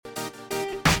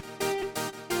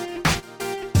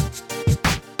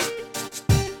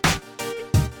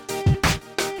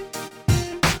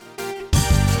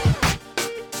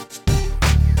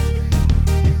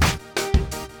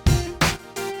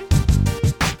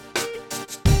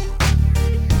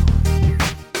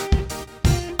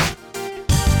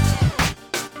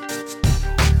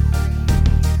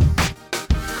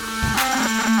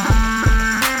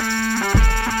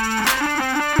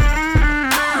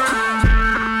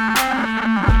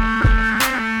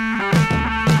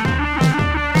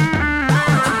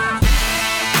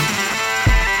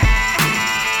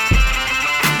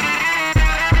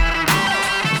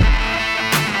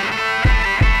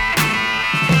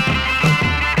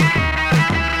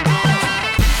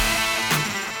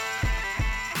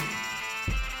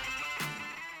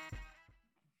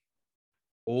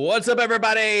What's up,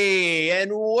 everybody,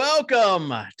 and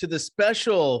welcome to the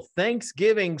special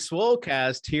Thanksgiving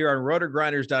Swolecast here on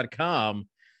rotogrinders.com.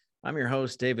 I'm your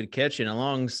host, David Kitchen.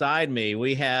 Alongside me,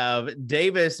 we have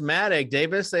Davis Maddock.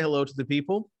 Davis, say hello to the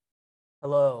people.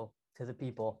 Hello to the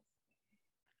people.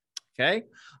 Okay.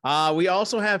 We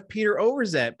also have Peter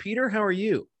Overzet. Peter, how are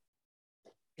you?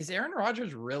 Is Aaron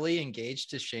Rodgers really engaged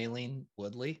to Shailene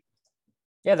Woodley?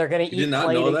 Yeah, they're going to eat. You did not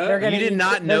clay know that? You did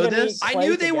not know this? I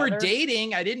knew they were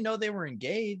dating. I didn't know they were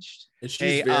engaged. And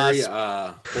she's very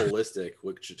holistic,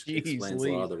 which explains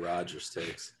a lot of the Rodgers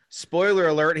takes. Spoiler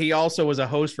alert, he also was a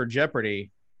host for Jeopardy.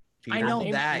 Peter. I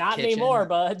know that. Not Kitchen. anymore,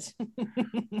 buds.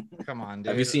 Come on, dude.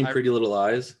 Have you seen Pretty Little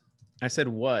Lies? I said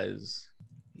was.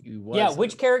 Yeah,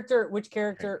 which character?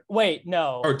 Wait,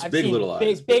 no. Or it's Big Little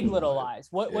Lies. Big Little Lies.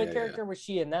 What character was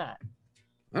she in that?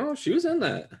 Oh, she was in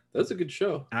that. That's a good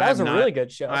show. That was a really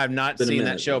good show. I have not seen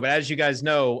that show, but as you guys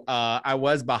know, I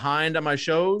was behind on my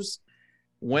shows,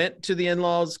 went to the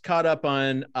in-laws, caught up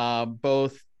on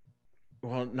both,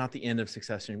 well, not the end of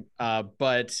Succession,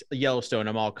 but Yellowstone.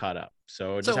 I'm all caught up.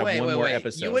 So just have one more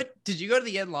episode. Did you go to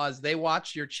the in-laws? They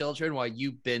watched your children while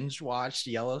you binge watched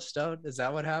Yellowstone? Is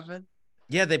that what happened?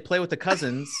 Yeah, they play with the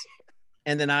cousins,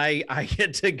 and then I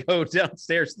get to go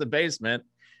downstairs to the basement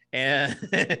and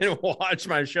watch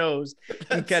my shows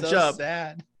and catch up.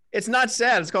 Sad. It's not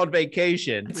sad. It's called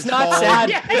vacation. It's not sad.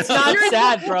 Yeah, it's not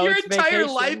sad, bro. Your it's entire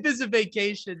vacation. life is a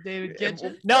vacation, David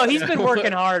Kitchen. No, he's been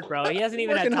working hard, bro. He hasn't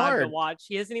even had time to watch.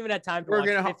 He hasn't even had time to watch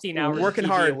 15 hours working TV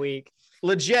hard a week.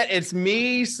 Legit, it's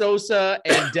me, Sosa,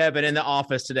 and Devin in the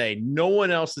office today. No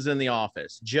one else is in the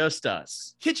office, just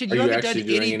us. Kitchen, you haven't done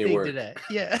anything today.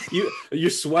 Yeah. You're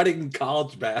sweating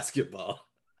college basketball.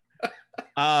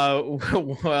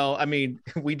 Well, I mean,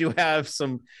 we do have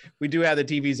the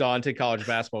TVs on to college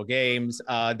basketball games.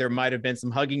 There might have been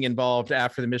some hugging involved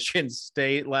after the Michigan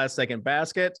State last second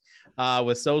basket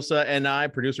with Sosa and I,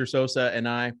 producer Sosa and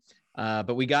I.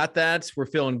 But we got that. We're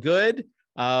feeling good.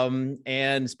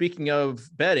 And speaking of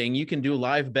betting, you can do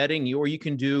live betting or you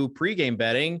can do pregame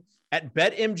betting at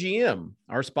BetMGM,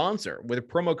 our sponsor, with a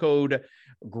promo code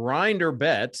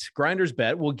Grinders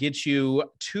Bet will get you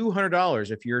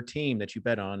 $200 if your team that you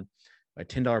bet on by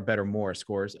 $10 bet or more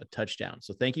scores a touchdown.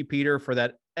 So thank you, Peter, for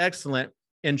that excellent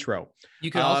intro. You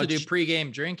can also do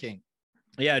pregame drinking.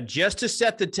 Yeah, just to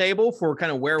set the table for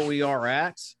kind of where we are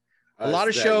at. A lot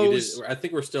of shows. I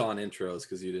think we're still on intros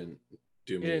because you didn't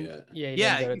do me yet.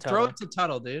 Yeah, throw it to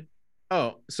Tuttle, dude.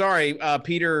 Oh, sorry.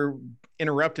 Peter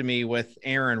interrupted me with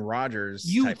Aaron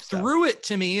Rodgers. You threw it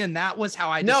to me, and that was how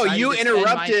I decided. No, you to spend my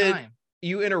interrupted. time.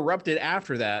 You interrupted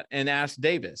after that and asked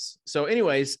Davis. So,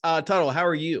 anyways, Tuttle, how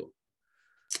are you?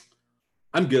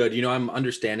 I'm good. I'm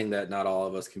understanding that not all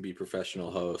of us can be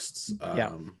professional hosts.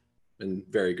 And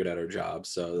very good at our jobs.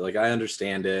 So, I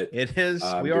understand it. It is.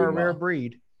 We are a rare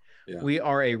breed. Yeah. We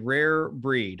are a rare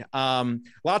breed.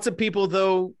 Lots of people,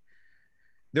 though,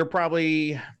 they're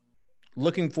probably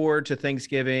looking forward to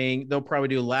Thanksgiving. They'll probably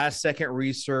do last second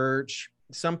research.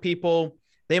 Some people,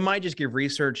 they might just give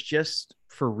research just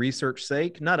for research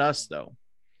sake. Not us, though.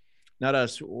 Not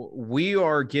us. We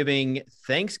are giving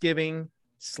Thanksgiving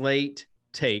slate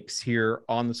takes here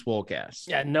on the Swolecast.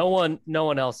 Yeah, no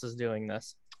one else is doing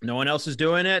this. No one else is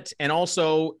doing it. And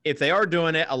also, if they are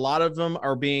doing it, a lot of them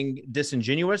are being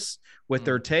disingenuous with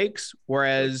their takes,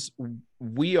 whereas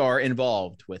we are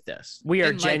involved with this. We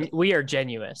are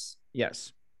genuous.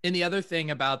 Yes. And the other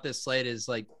thing about this slate is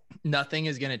nothing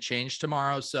is going to change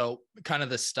tomorrow. So kind of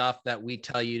the stuff that we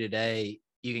tell you today,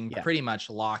 you can pretty much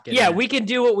lock it. Yeah, we can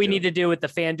do what we need to do with the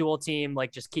FanDuel team.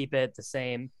 Just keep it the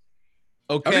same.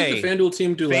 Okay. How did the FanDuel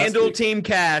team do last week? Team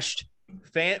cashed.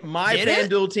 My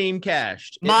FanDuel team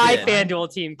cashed.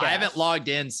 FanDuel team cashed. I haven't logged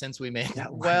in since we made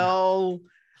that. Well,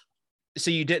 so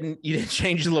you didn't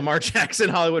change the Lamar Jackson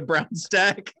Hollywood Brown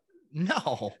stack?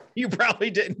 No, you probably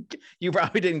didn't. You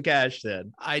probably didn't cash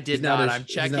then. I did not. I'm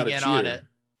checking in on it.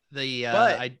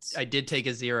 I did take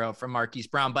a 0 from Marquise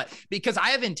Brown, but because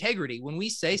I have integrity, when we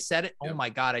say set it, oh my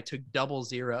God, I took double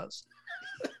zeros.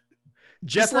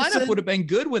 Jefferson, this lineup would have been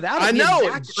good without it. I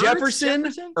know. Jefferson,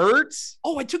 Ertz.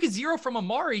 Oh, I took a 0 from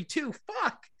Amari too.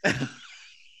 Fuck.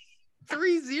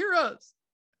 3 zeros.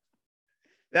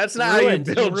 That's not how you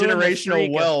build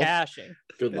generational wealth.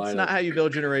 Good That's not how you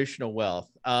build generational wealth.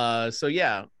 So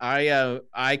yeah,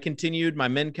 I continued my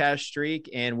min cash streak,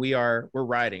 and we're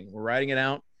riding it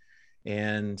out.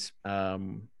 And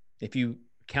if you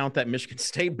count that Michigan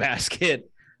State basket,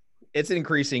 it's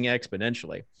increasing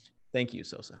exponentially. Thank you,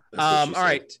 Sosa. All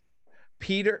right,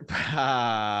 Peter.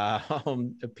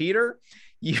 Peter,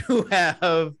 you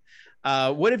have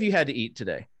what have you had to eat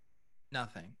today?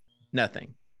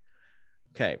 Nothing.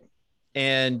 Okay.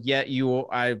 and yet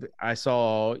I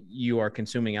saw you are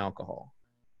consuming alcohol.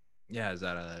 Yeah, is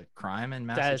that a crime in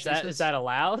Massachusetts? Is that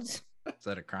allowed? Is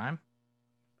that a crime?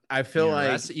 I feel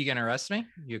you gonna arrest me?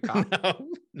 You a cop?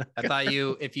 No, I thought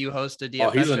if you host a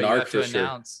DFS he's a show, you narc have to for sure.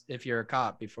 announce if you're a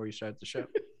cop before you start the show.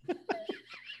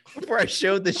 Before I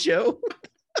showed the show.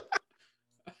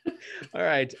 All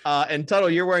right. And Tuttle,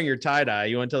 you're wearing your tie-dye.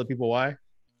 You want to tell the people why?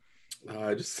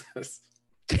 I just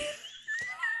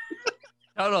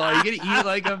Tuttle, are you gonna eat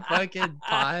like a fucking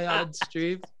pie on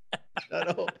stream?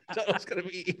 Tuttle's gonna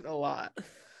be eating a lot.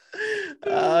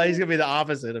 He's gonna be the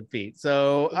opposite of Pete.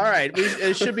 So, all right,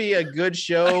 it should be a good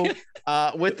show.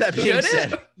 With that being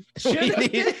said,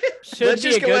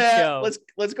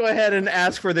 let's go ahead and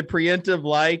ask for the preemptive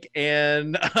like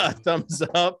and thumbs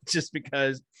up, just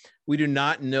because we do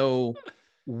not know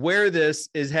where this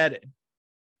is headed.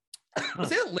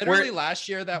 Was it literally last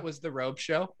year that was the robe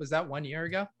show? Was that 1 year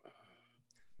ago?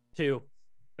 2.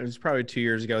 It was probably 2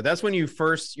 years ago. That's when your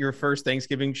first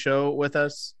Thanksgiving show with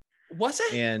us. Was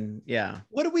it? And yeah.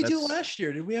 What did we do last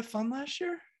year? Did we have fun last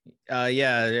year?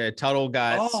 Yeah. Tuttle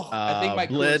got I think my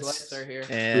blitz lights are here.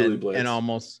 and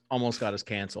almost got us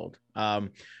canceled. All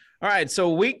right,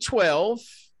 so week 12.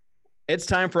 It's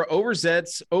time for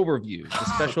Overzet's overview. The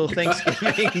special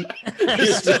Thanksgiving. You're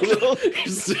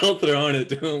still throwing it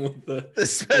to him with the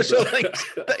special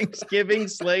Thanksgiving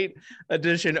slate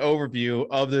edition overview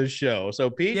of the show. So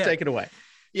Pete, take it away.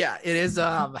 Yeah, it is.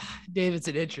 Dave, it's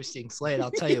an interesting slate. I'll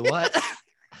tell you what.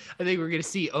 I think we're going to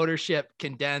see ownership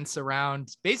condense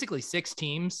around basically 6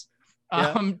 teams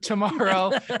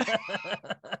tomorrow.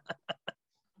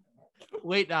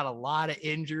 Waiting on a lot of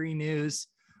injury news.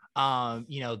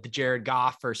 The Jared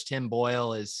Goff versus Tim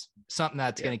Boyle is something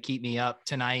that's going to keep me up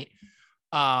tonight.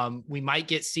 We might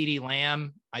get CeeDee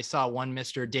Lamb. I saw one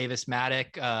Mr. Davis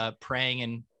Maddock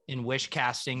praying and wish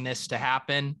casting this to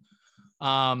happen.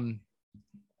 A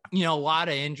lot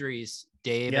of injuries,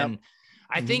 Dave. Yep. And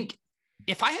I think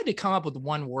if I had to come up with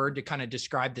one word to kind of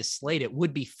describe this slate, it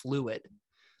would be fluid.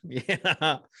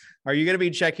 Yeah. Are you going to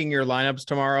be checking your lineups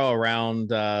tomorrow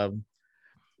around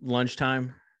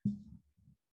lunchtime?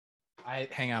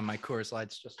 Hang on, my Coors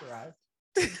Light's just arrived.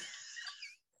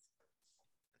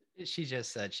 She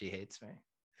just said she hates me.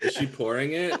 Is she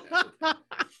pouring it?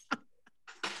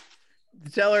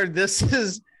 Tell her this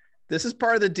is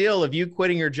part of the deal of you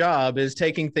quitting your job is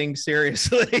taking things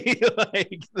seriously.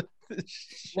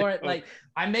 Lauren,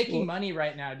 I'm making money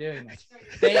right now doing this.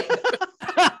 They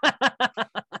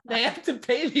have to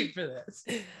pay me for this.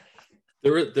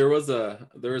 There was a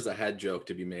head joke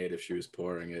to be made if she was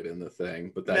pouring it in the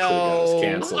thing, but that could have got us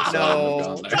canceled.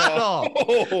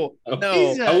 So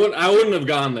I wouldn't have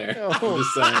gone there. No. I'm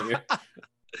just saying.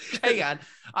 Hang on,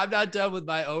 I'm not done with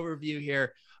my overview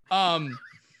here.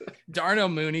 Darnell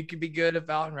Mooney could be good if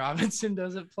Allen Robinson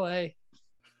doesn't play,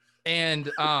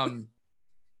 and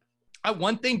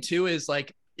one thing too is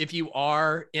if you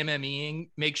are MMEing,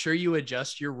 make sure you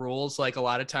adjust your rules. A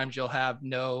lot of times you'll have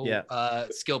no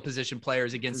skill position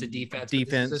players against the defense.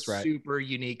 This is a super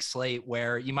unique slate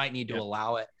where you might need to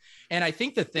allow it. And I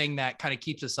think the thing that kind of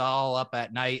keeps us all up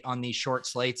at night on these short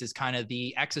slates is kind of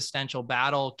the existential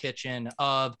battle kitchen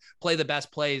of play the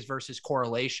best plays versus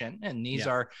correlation. And these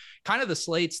are kind of the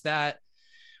slates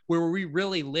where we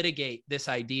really litigate this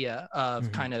idea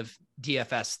of kind of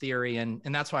DFS theory. And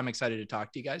that's why I'm excited to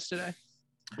talk to you guys today.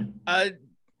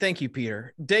 Thank you,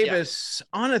 Peter. Davis,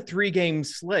 on a 3-game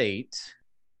slate,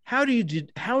 how do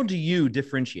you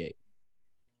differentiate?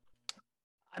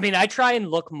 I mean, I try and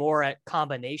look more at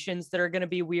combinations that are going to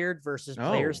be weird versus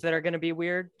players that are going to be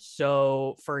weird.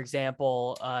 So, for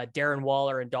example, Darren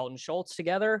Waller and Dalton Schultz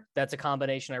together, that's a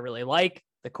combination I really like.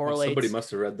 The correlates. Somebody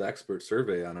must have read the expert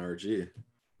survey on RG.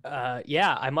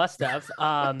 Yeah, I must have.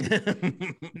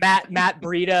 Matt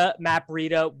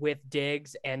Breida with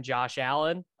Diggs and Josh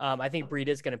Allen. I think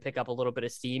Breida's going to pick up a little bit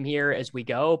of steam here as we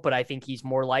go, but I think he's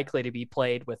more likely to be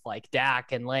played with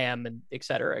Dak and Lamb and et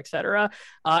cetera, et cetera.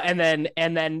 And then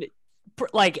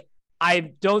I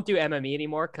don't do MME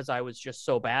anymore because I was just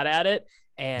so bad at it,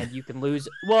 and you can lose.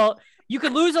 Well, you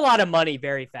can lose a lot of money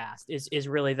very fast is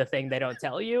really the thing they don't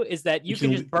tell you, is that you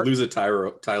can just lose a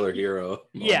Tyler Hero.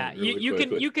 Yeah, you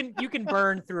can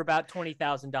burn through about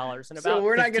 $20,000 in about. So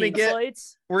we're not going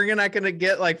to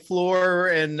get floor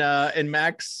and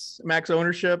max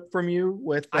ownership from you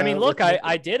with. I mean, look,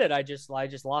 I did it. I just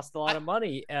lost a lot of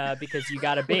money because you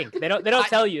got a bink. They don't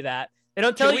tell you that. They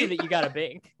don't tell you that you got a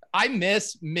bink. I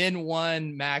miss min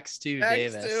 1, max 2,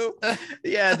 Davis. 2.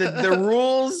 Yeah,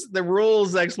 the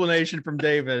rules explanation from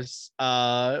Davis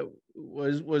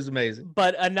was amazing.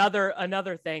 But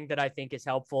another thing that I think is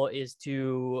helpful is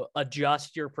to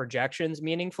adjust your projections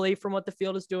meaningfully from what the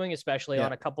field is doing, especially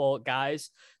on a couple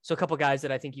guys. So a couple guys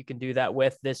that I think you can do that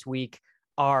with this week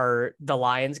are the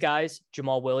Lions guys,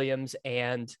 Jamal Williams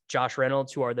and Josh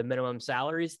Reynolds, who are the minimum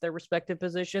salaries at their respective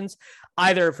positions,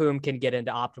 either of whom can get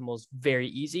into optimals very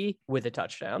easy with a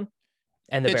touchdown.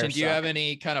 And the Bears Bears do you have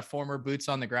any kind of former boots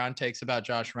on the ground takes about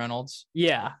Josh Reynolds?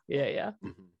 Yeah.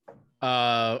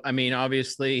 I mean,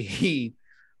 obviously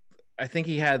I think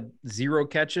he had 0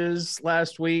 catches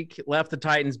last week, left the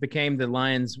Titans, became the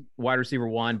Lions wide receiver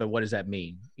 1. But what does that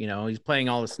mean? He's playing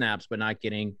all the snaps, but not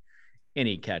getting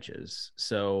any catches.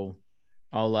 So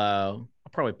I'll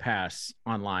probably pass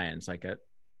on Lions.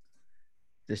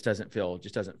 This doesn't feel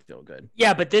good.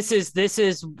 Yeah, but this is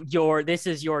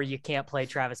your you can't play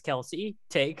Travis Kelce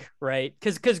take, right?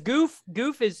 Because Goof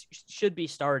should be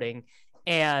starting,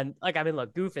 and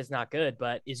look, Goof is not good,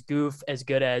 but is Goof as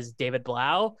good as David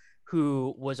Blau,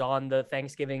 who was on the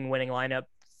Thanksgiving winning lineup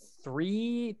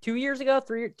 2 years ago?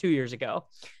 2 years ago.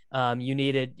 You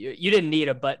didn't need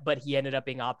him, but he ended up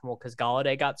being optimal because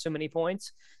Golladay got so many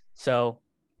points. So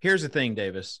here's the thing,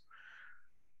 Davis.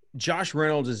 Josh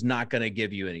Reynolds is not going to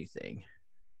give you anything.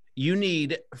 You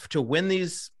need to win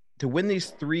these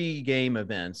 3-game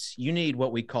events. You need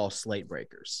what we call slate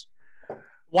breakers.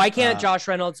 Why can't Josh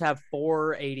Reynolds have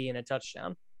 480 and a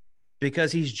touchdown?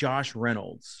 Because he's Josh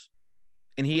Reynolds,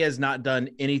 and he has not done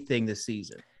anything this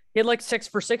season. He had 6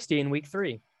 for 60 in week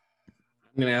 3.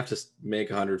 I'm gonna have to make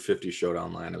 150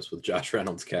 showdown lineups with Josh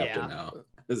Reynolds captain now.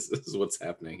 This is what's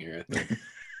happening here, I think.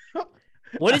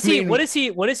 What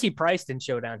is he priced in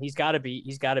showdown? He's got to be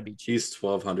cheap. He's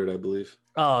 1,200, I believe.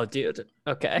 Oh, dude.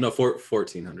 Okay. No,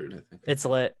 1,400, I think. It's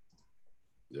lit.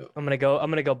 Yeah. I'm gonna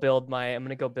go build my.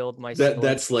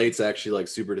 That slate's actually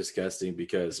super disgusting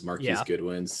because Marquise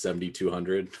Goodwin's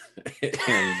 7,200, and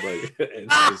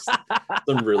it's just,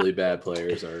 some really bad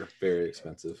players are very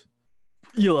expensive.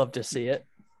 You love to see it.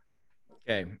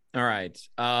 Okay. All right.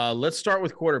 Let's start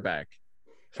with quarterback.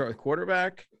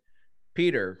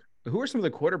 Peter, who are some of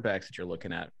the quarterbacks that you're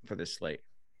looking at for this slate?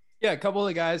 Yeah, a couple of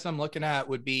the guys I'm looking at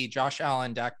would be Josh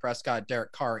Allen, Dak Prescott,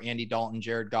 Derek Carr, Andy Dalton,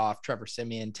 Jared Goff, Trevor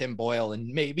Siemian, Tim Boyle, and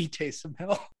maybe Taysom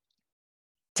Hill.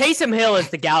 Taysom Hill is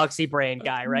the Galaxy brain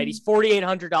guy, right? He's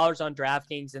 $4,800 on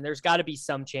DraftKings, and there's got to be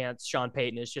some chance Sean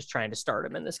Payton is just trying to start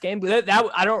him in this game.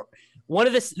 One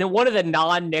of the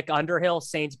non-Nick Underhill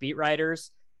Saints beat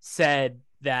writers said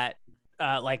that,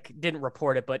 didn't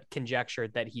report it, but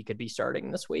conjectured that he could be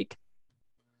starting this week.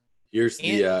 Here's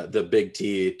the Big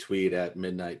T tweet at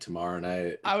midnight tomorrow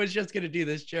night. I was just gonna do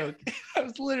this joke. I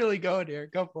was literally going here.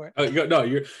 Go for it. No,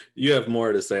 you have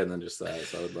more to say than just that.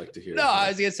 So I would like to hear. No, I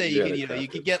was gonna say you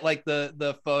could get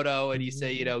the photo and you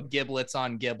say giblets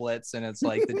on giblets, and it's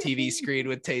the TV screen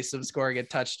with Taysom scoring a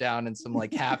touchdown and some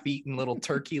half-eaten little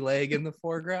turkey leg in the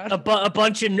foreground. A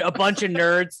bunch of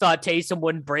nerds thought Taysom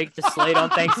wouldn't break the slate on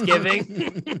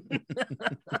Thanksgiving.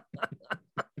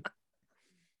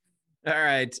 All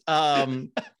right.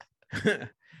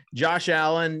 Josh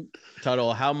Allen,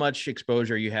 Tuttle, how much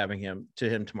exposure are you having to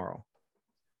him tomorrow?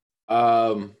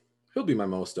 He'll be my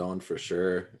most owned for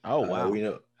sure. Oh, wow. We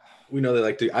know they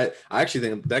like to. I actually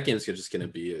think that game's just going to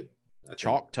be a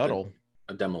chalk Tuttle,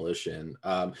 a demolition.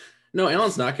 No,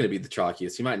 Allen's not going to be the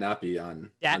chalkiest. He might not be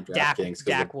on DraftKings.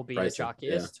 Dak will be the chalkiest.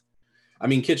 Yeah. I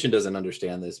mean, Kitchen doesn't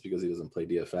understand this because he doesn't play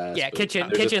DFS. Yeah,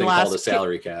 Kitchen last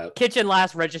salary cap. Kitchen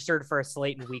last registered for a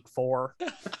slate in week 4.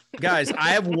 Guys, I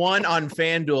have one on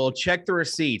FanDuel. Check the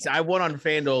receipts. I have one on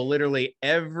FanDuel literally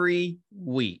every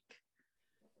week.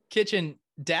 Kitchen,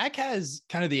 Dak has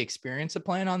kind of the experience of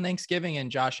playing on Thanksgiving, and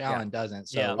Josh Allen doesn't.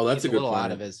 So that's he's a little point.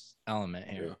 out of his element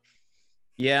here.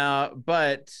 Yeah,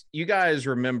 but you guys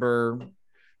remember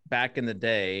back in the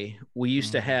day, we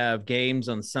used to have games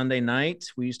on Sunday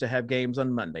nights. We used to have games on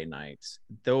Monday nights.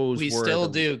 We still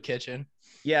do, Kitchen.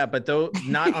 Yeah, but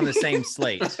not on the same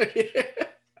slate.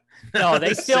 No,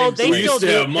 they still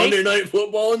do Monday night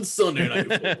football and Sunday night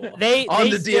football. They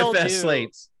the DFS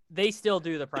slates. They still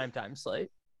do the primetime slate.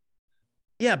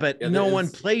 Yeah, but no one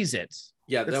plays it.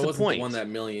 Yeah, that wasn't the one that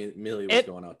Millie was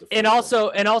going out to. And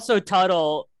also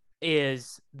Tuttle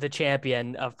is the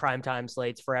champion of primetime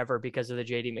slates forever because of the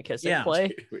JD McKissick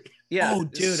play. Yeah. Oh,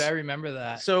 dude, I remember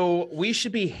that. So we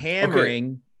should be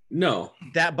hammering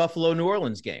that Buffalo New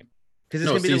Orleans game because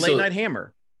it's going to be the late night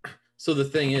hammer. So the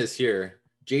thing is here,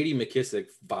 JD McKissick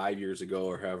 5 years ago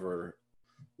or however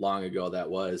long ago that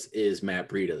is Matt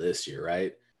Breida this year,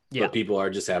 right? Yeah. But people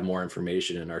just have more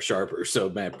information and are sharper.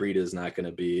 So Matt Breida is not going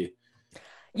to be.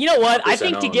 You know what? I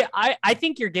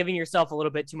think you're giving yourself a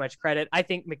little bit too much credit. I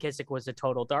think McKissick was a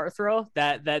total dart throw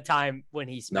that time when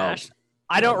he smashed. No.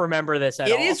 I don't remember this at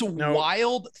all. It is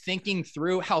wild thinking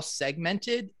through how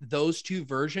segmented those two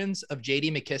versions of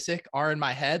JD McKissick are in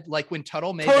my head. Like when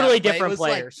Tuttle made totally that play, different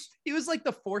players. He was like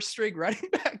the 4th string running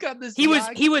back on this. He was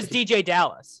DJ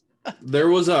Dallas. There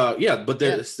was so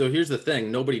here's the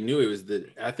thing. Nobody knew it was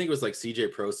I think it was like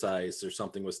CJ Procise or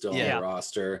something was still on the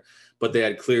roster, but they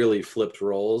had clearly flipped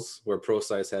roles where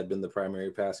Procise had been the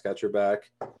primary pass catcher back.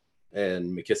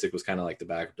 And McKissick was kind of like the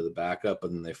backup to the backup,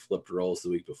 and then they flipped roles the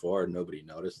week before, and nobody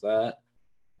noticed that.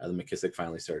 And then McKissick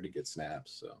finally started to get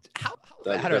snaps. So how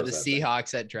bad are the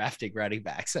Seahawks at drafting running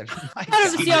backs? I mean, how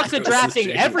are the Seahawks at drafting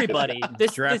everybody?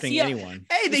 Drafting anyone.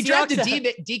 Hey, they drafted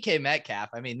DK Metcalf.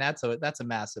 I mean, that's a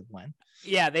massive win.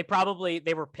 Yeah, they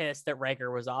were pissed that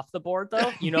Rager was off the board,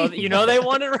 though. You know they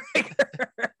wanted Rager.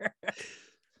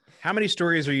 How many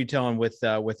stories are you telling with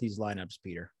these lineups,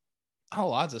 Peter? Oh,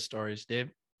 lots of stories,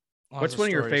 dude. What's one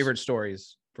of your favorite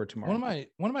stories for tomorrow?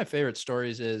 One of my favorite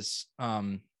stories is,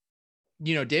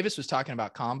 Davis was talking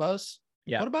about combos.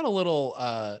 Yeah. What about a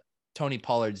little Tony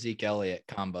Pollard, Zeke Elliott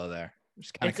combo there?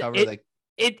 Just kind of cover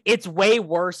it's way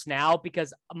worse now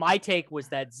because my take was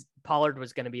that Pollard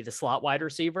was going to be the slot wide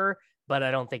receiver, but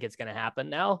I don't think it's going to happen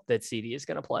now that CD is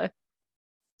going to play.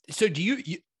 So do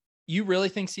you really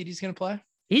think CD is going to play?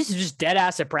 He's just dead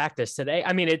ass at practice today.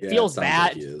 I mean, it feels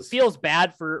bad. Like feels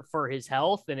bad for his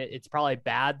health, and it's probably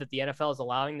bad that the NFL is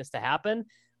allowing this to happen.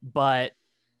 But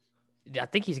I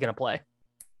think he's going to play.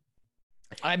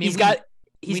 I mean, he's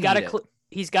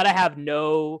got to have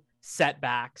no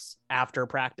setbacks after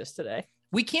practice today.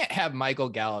 We can't have Michael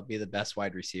Gallup be the best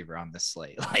wide receiver on this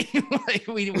slate. Like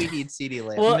we need CeeDee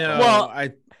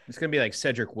Lamb. It's going to be like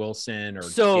Cedric Wilson or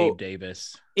Gabe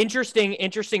Davis.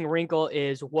 Interesting wrinkle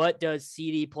is what does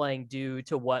CD playing do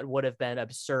to what would have been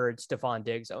absurd Stephon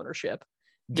Diggs ownership?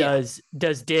 Does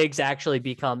Diggs actually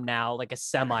become now like a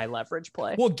semi-leverage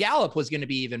play? Well, Gallup was going to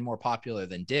be even more popular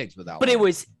than Diggs without. But it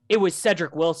was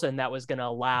Cedric Wilson that was going to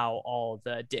allow all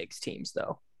the Diggs teams,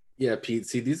 though. Yeah, Pete.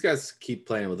 See, these guys keep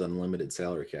playing with unlimited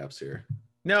salary caps here.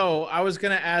 No, I was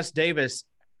going to ask Davis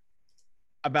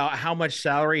about how much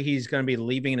salary he's going to be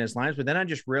leaving in his lines, but then I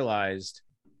just realized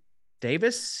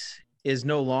Davis is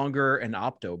no longer an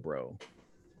opto bro.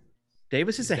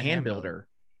 Davis is a hand builder.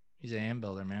 He's a hand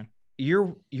builder, man.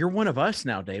 You're one of us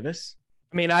now, Davis.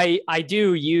 I mean, I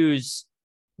do use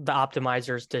the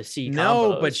optimizers to see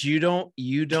no combos. But you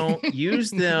don't use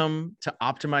them to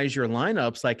optimize your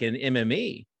lineups like an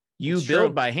MME. You it's build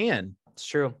true. By hand. It's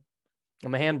true.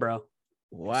 I'm a hand bro.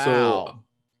 Wow. So,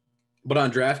 but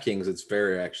on DraftKings, it's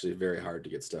very hard to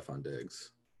get Stephon Diggs.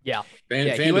 Yeah.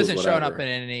 He wasn't showing up in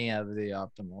any of the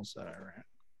optimals that I ran.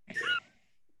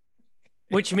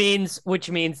 Which means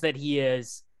that he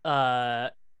is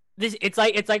it's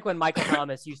like when Michael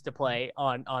Thomas used to play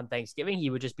on Thanksgiving,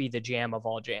 he would just be the jam of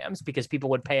all jams because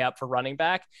people would pay up for running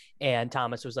back, and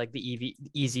Thomas was like the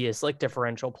easiest like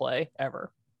differential play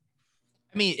ever.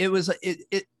 I mean,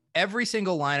 it every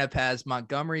single lineup has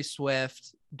Montgomery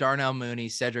Swift, Darnell Mooney,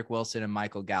 Cedric Wilson, and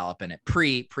Michael Gallup in it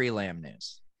pre-Lamb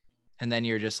news. And then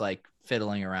you're just like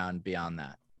fiddling around beyond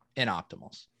that in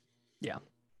optimals. Yeah.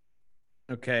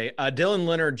 Okay. Dylan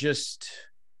Leonard just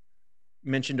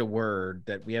mentioned a word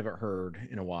that we haven't heard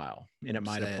in a while, and it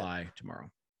might apply tomorrow.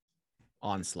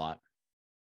 Onslaught.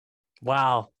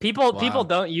 Wow. People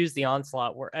don't use the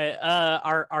onslaught word.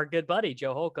 Our good buddy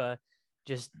Joe Holka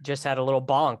just had a little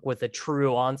bonk with a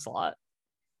true onslaught.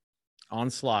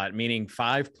 Onslaught, meaning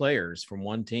 5 players from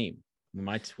one team. We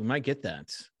might get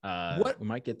that. We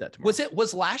might get that tomorrow.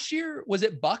 Was last year? Was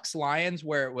it Bucks Lions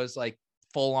where it was like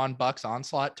full on Bucks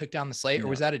onslaught took down the slate, or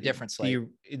was that a different slate?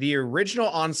 The original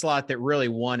onslaught that really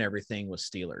won everything was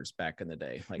Steelers back in the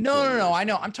day. Like no, I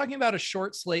know. I'm talking about a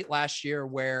short slate last year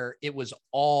where it was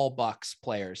all Bucks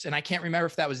players, and I can't remember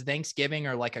if that was Thanksgiving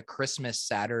or like a Christmas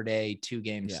Saturday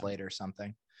 2-game slate or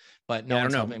something. But no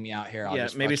one's helping me out here. I'll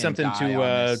just maybe something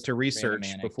to research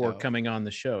before coming on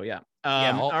the show. Yeah.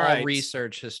 I'll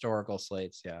research historical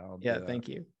slates. Yeah. Thank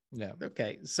you. Yeah.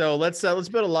 Okay. So let's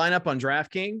build a lineup on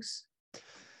DraftKings.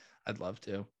 I'd love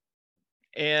to.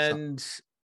 And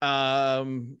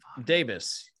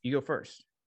Davis, you go first.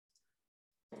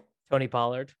 Tony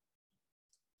Pollard.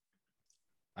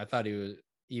 I thought he was,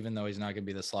 even though he's not going to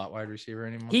be the slot wide receiver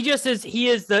anymore. He just is.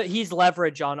 He's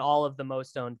leverage on all of the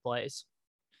most owned plays,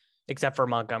 except for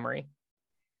Montgomery.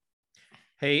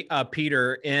 Hey,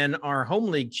 Peter, in our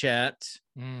home league chat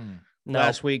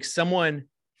last week, someone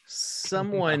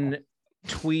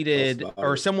tweeted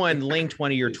or someone linked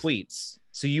one of your tweets.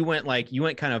 So you went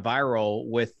kind of viral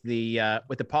with the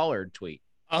Pollard tweet.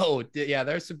 Oh, yeah.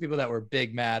 There's some people that were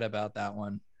big mad about that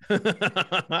one.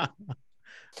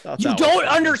 You don't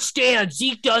understand.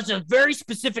 Zeke does a very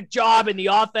specific job in the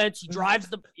offense. He drives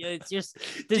it's just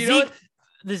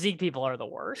the Zeke people are the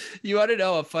worst. You want to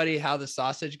know a funny how the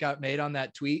sausage got made on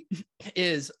that tweet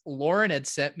is Lauren had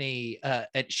sent me,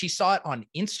 she saw it on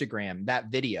Instagram, that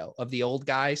video of the old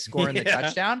guy scoring the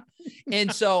touchdown.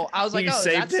 And so I was like,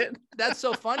 that's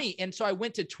so funny. And so I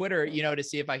went to Twitter, to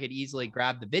see if I could easily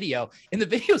grab the video. And the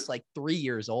video is like 3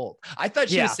 years old. I thought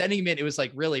she was sending me it was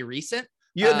like really recent.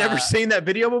 You had never seen that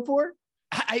video before?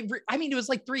 I mean, it was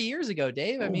like 3 years ago,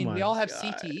 Dave. I mean, we all have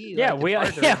CTE. Yeah,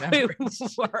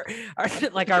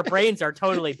 our brains are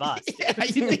totally bust. Yeah,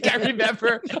 you think I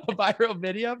remember a viral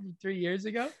video from 3 years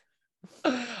ago?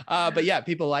 But yeah,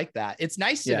 people like that. It's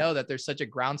nice to know that there's such a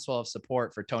groundswell of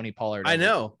support for Tony Pollard. I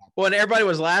know. Well, and everybody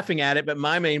was laughing at it, but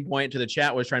my main point to the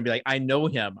chat was trying to be like, I know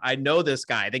him. I know this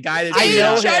guy. The guy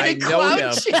that's trying to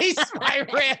clout chase my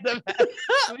random.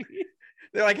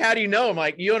 They're like, how do you know him?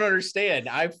 Like, you don't understand.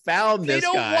 I found this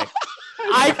guy.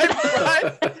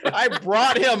 I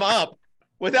brought him up.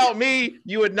 Without me,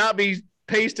 you would not be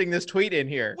pasting this tweet in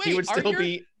here. He would still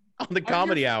be on the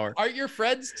comedy hour. Are your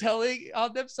friends telling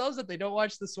on themselves that they don't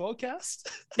watch the Swolecast?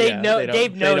 Dave knows they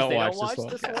don't watch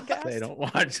the Swolecast. They don't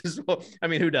watch this. I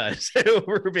mean, who does?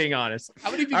 We're being honest.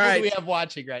 How many people do we have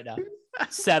watching right now?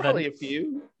 7. Probably a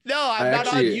few. No, I'm not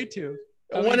on YouTube.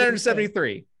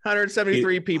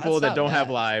 173 people that don't have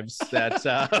lives that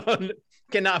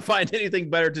cannot find anything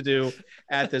better to do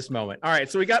at this moment. All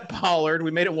right, so we got Pollard. We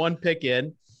made it one pick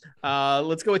in.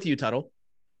 Let's go with you, Tuttle.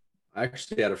 I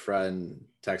actually had a friend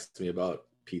text me about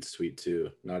Pete's tweet too.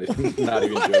 Not even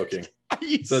joking.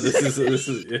 So this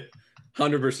is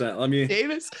 100%. Let me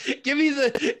Davis, give me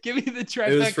the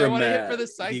trifecta. I want to hit for the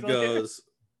cycle. He goes.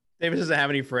 Davis doesn't have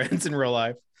any friends in real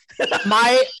life.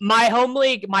 my home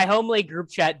league group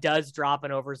chat does drop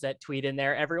an overset tweet in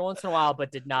there every once in a while,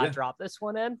 but did not drop this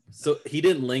one in. So he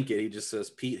didn't link it. He just says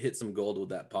Pete hit some gold with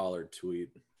that Pollard tweet.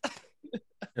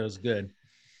 It was good.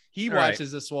 He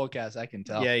watches the Swolecast, I can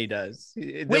tell. Yeah, he does.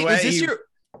 Wait,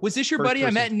 was this your buddy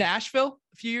I met in Nashville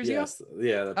a few years ago?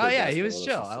 Yeah. Oh yeah, he was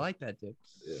chill. I like that dude.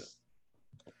 Yeah.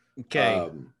 Okay.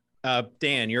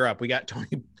 Dan, you're up. We got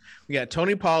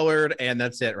Tony Pollard, and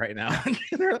that's it right now.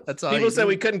 That's all. People said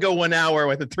we couldn't go 1 hour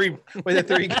with a three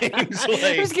games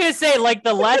slate. I was gonna say, like,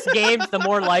 the less games, the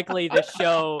more likely the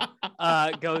show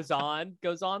goes on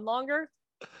longer.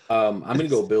 I'm gonna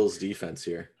go Bills defense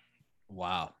here.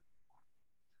 Wow.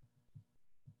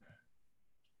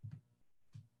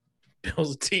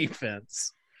 Bills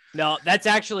defense. No, that's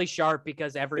actually sharp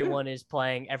because everyone's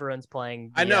playing. I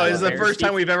know it's the first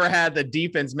time we've ever had the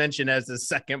defense mentioned as the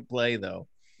second play, though.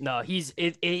 No,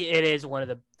 it is one of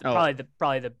the probably the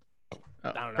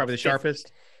I don't know, probably the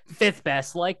sharpest, fifth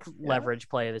best leverage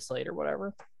play of the slate or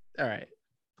whatever. All right,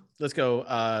 let's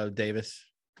go, Davis.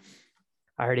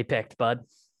 I already picked, bud.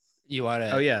 You want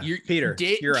to? Oh yeah, Peter.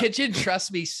 Kitchen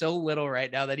trusts me so little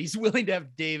right now that he's willing to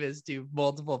have Davis do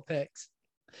multiple picks.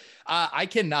 I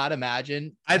cannot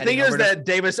imagine. I think it was that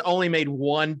Davis only made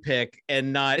one pick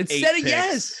and not instead 8 of picks.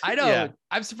 Yes. I know. Yeah.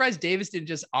 I'm surprised Davis didn't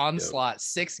just onslaught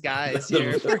 6 guys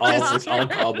here. all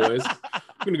Cowboys.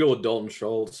 I'm gonna go with Dalton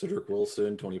Schultz, Cedric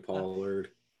Wilson, Tony Pollard.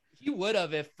 He would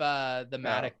have if the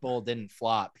Matic Bowl didn't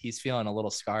flop. He's feeling a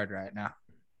little scarred right now.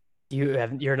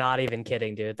 You're not even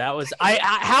kidding, dude. That was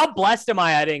how blessed am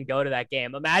I didn't go to that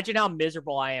game. Imagine how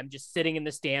miserable I am just sitting in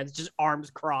the stands, just arms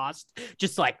crossed,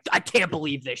 just like, I can't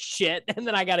believe this shit. And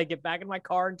then I got to get back in my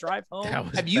car and drive home.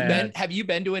 Have you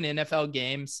been to an NFL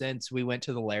game since we went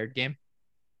to the Laird game?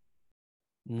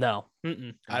 No.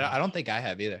 I don't think I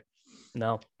have either.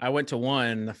 No. I went to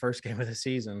one, the first game of the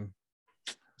season.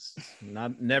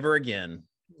 Never again.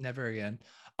 Never again.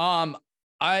 I'm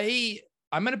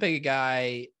going to pick a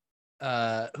guy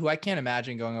who I can't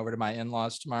imagine going over to my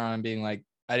in-laws tomorrow and being like,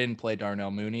 I didn't play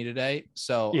Darnell Mooney today,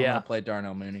 so I'm gonna play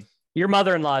Darnell Mooney. Your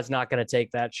mother-in-law is not going to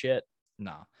take that shit.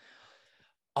 No.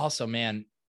 Also, man,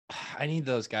 I need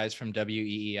those guys from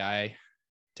WEEI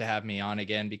to have me on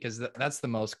again because that's the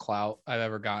most clout I've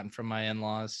ever gotten from my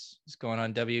in-laws, is going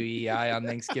on WEEI on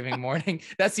Thanksgiving morning.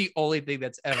 That's the only thing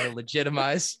that's ever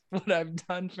legitimized what I've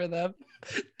done for them.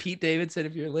 Pete Davidson,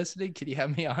 if you're listening, can you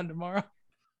have me on tomorrow?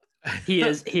 He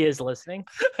is listening.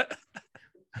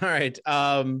 All right.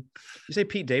 You say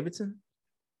Pete Davidson?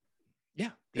 Yeah,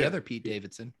 the other Pete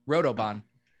Davidson, Rotobahn,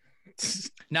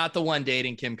 not the one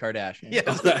dating Kim Kardashian.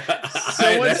 Yes.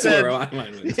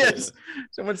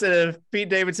 Someone said if Pete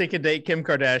Davidson can date Kim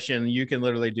Kardashian, you can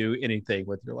literally do anything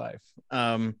with your life.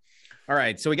 All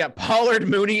right, so we got Pollard,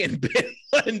 Mooney, and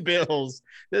Bills.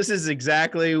 This is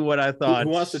exactly what I thought. Who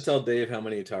wants to tell Dave how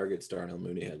many targets Darnell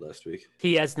Mooney had last week?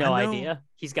 He has no idea.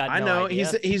 He's got no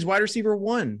idea. He's wide receiver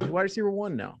 1. He's wide receiver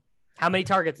 1 now. How many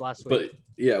targets last week? But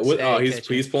yeah,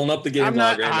 he's pulling up the game log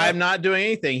right now. I'm not doing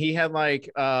anything. He had like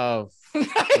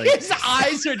his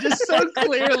eyes are just so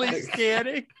clearly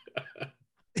scanning.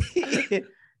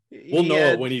 We'll know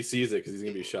it when he sees it because he's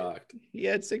gonna be shocked. He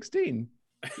had 16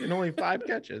 and only 5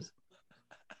 catches.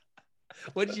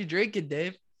 What did you drinking,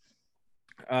 Dave?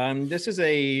 This is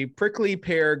a prickly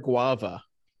pear guava.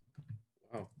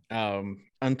 Wow.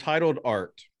 Untitled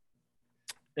Art.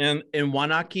 In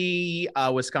Wanakee,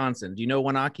 Wisconsin. Do you know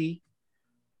Wanakee?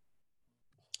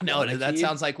 No, that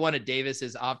sounds like one of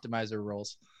Davis's optimizer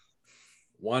rolls.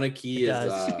 Wanakee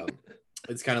is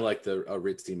it's kind of like a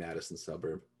ritzy Madison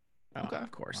suburb. Oh, okay.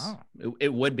 Of course. Wow.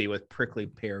 It would be with prickly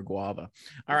pear guava.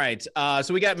 All right.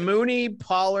 So we got Mooney,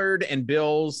 Pollard, and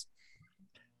Bills.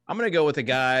 I'm going to go with a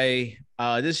guy.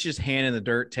 This is just hand in the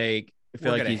dirt take. I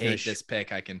feel like he's going to this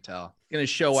pick. I can tell. Going to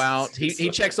show out. He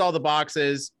checks all the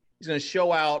boxes. He's going to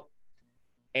show out.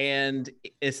 And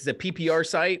this is a PPR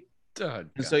site. Oh,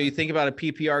 and so you think about a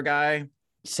PPR guy.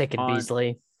 Sick and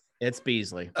Beasley. It's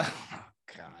Beasley. Oh,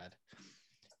 God.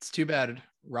 It's too bad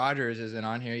Rodgers isn't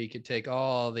on here. You could take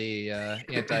all the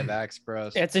anti-vax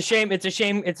bros. It's a shame. It's a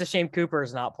shame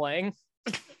Cooper's not playing.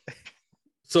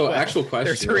 So actual question.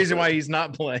 There's a reason why he's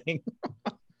not playing.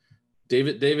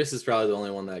 Davis is probably the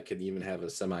only one that could even have a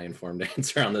semi-informed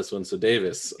answer on this one. So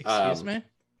Davis, excuse me.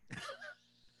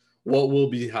 What will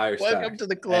be higher stack? Welcome to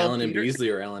the club, Allen and Peter. Beasley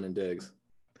or Allen and Diggs?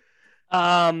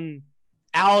 Allen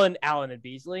and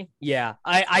Beasley. Yeah,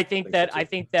 I think that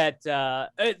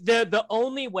the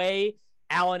only way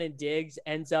Allen and Diggs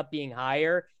ends up being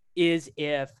higher is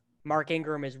if Mark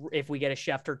Ingram if we get a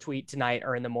Schefter tweet tonight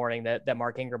or in the morning that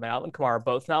Mark Ingram and Alvin Kamara are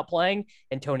both not playing,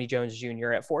 and Tony Jones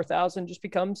Jr. at 4,000 just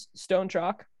becomes stone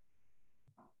chalk.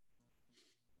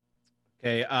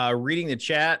 Okay, reading the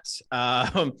chat.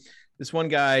 This one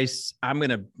guy, I'm going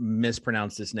to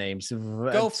mispronounce this name.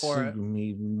 Go for it.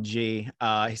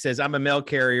 He says, I'm a mail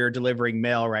carrier delivering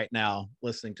mail right now,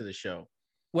 listening to the show.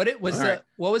 What was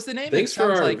the name? Thanks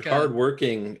for our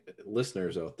hardworking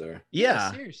listeners out there.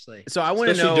 Yeah, seriously. So I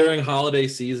want to know during holiday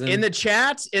season in the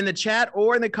chat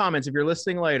or in the comments, if you're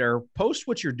listening later, post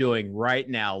what you're doing right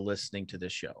now, listening to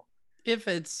this show. If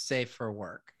it's safe for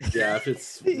work. Yeah, if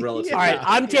it's relatively. All right,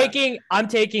 I'm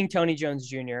taking Tony Jones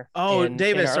Jr. Oh,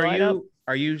 Davis,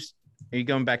 are you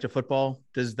going back to football?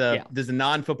 Does the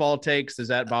non-football takes, does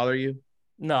that bother you?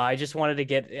 No, I just wanted to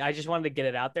get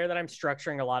it out there that I'm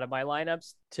structuring a lot of my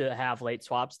lineups to have late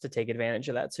swaps to take advantage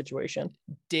of that situation.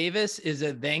 Davis is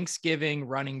a Thanksgiving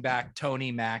running back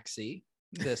Tony Maxey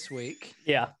this week.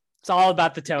 Yeah, it's all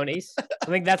about the Tonys. I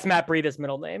think that's Matt Breida's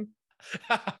middle name.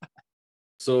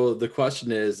 So the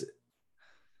question is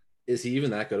he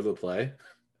even that good of a play?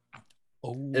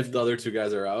 Oh. If the other two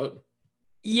guys are out?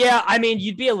 Yeah, I mean,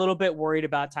 you'd be a little bit worried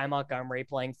about Ty Montgomery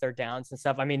playing third downs and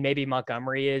stuff. I mean, maybe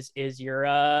Montgomery is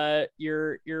your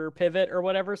pivot or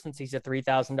whatever, since he's a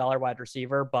 $3,000 wide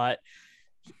receiver. But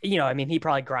I mean, he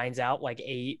probably grinds out like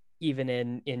 8 even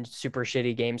in super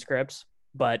shitty game scripts.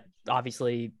 But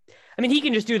obviously, I mean, he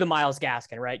can just do the Myles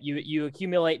Gaskin, right? You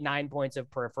accumulate 9 points of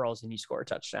peripherals and you score a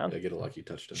touchdown. Yeah, get a lucky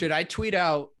touchdown. Should I tweet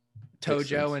out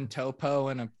Tojo and Topo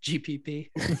and a GPP?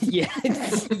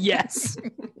 Yes.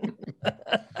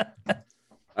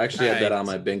 I actually had that on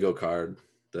my bingo card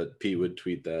that Pete would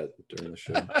tweet that during the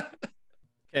show.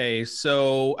 Okay,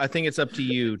 so I think it's up to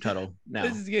you, Tuttle. Now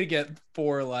this is gonna get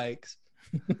 4 likes.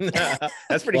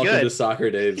 That's pretty Welcome good. To Soccer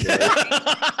Dave.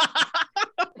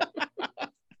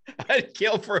 I'd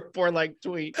kill for a 4-like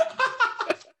tweet.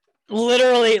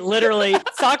 Literally,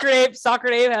 Soccer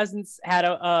Dave hasn't had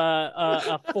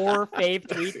a 4 fave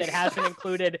tweet that hasn't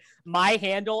included my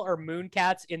handle or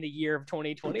Mooncats in the year of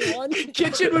 2021.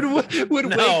 Kitchen would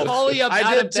wake Holly up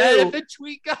out of bed if the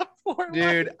tweet got 4.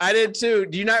 Dude, I did too.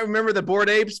 Do you not remember the Bored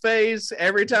Apes phase?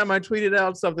 Every time I tweeted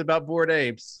out something about Bored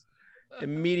Apes,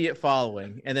 immediate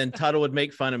following, and then Tuttle would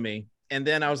make fun of me. And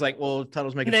then I was like, well,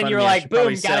 Tuttle's making fun of me. And then you're like,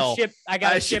 boom, I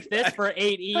gotta ship this for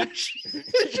 8 each.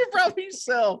 I should probably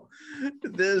sell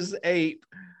this ape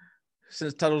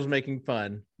since Tuttle's making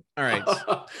fun. All right.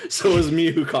 So it was me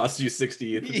who cost you 60.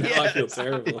 Yes. Now I feel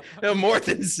terrible. No, more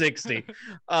than 60.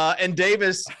 And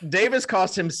Davis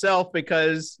cost himself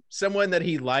because someone that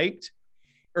he liked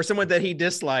or someone that he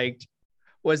disliked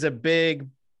was a big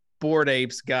Bored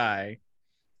Apes guy.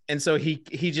 And so he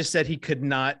just said he could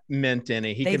not mint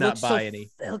any. He could not buy any.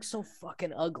 They look so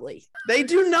fucking ugly. They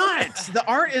do not. The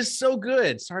art is so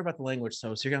good. Sorry about the language,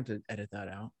 so you're going to have to edit that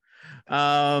out.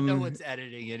 No one's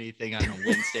editing anything on a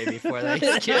Wednesday before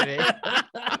Thanksgiving.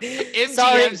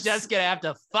 MGM's just gonna have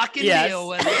to fucking deal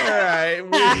with it.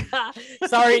 All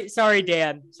right. Sorry,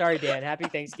 Dan. Happy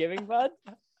Thanksgiving, bud.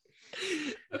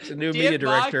 There's a new media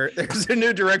director. There's a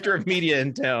new director of media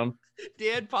in town.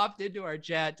 Dan popped into our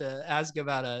chat to ask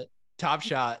about a Top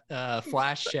Shot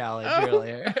flash challenge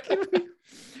earlier.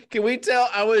 Can we tell?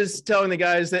 I was telling the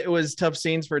guys that it was tough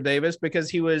scenes for Davis because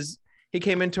he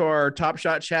came into our Top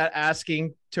Shot chat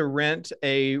asking to rent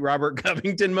a Robert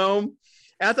Covington mome.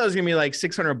 And I thought it was gonna be like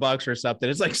 $600 or something.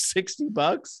 It's like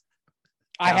 $60.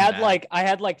 I had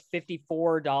like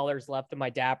 $54 left in my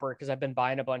Dapper because I've been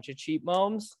buying a bunch of cheap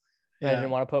momes. Yeah. I didn't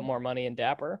want to put more money in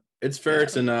Dapper. It's fair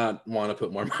to not want to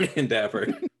put more money in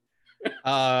Dapper.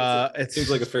 It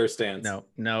seems like a fair stance.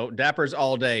 No, Dapper's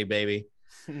all day, baby.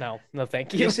 No,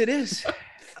 thank you. Yes, it is.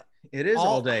 It is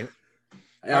all day.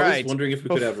 I was wondering if we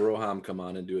could have Roham come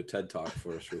on and do a TED Talk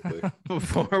for us real quick.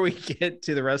 Before we get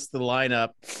to the rest of the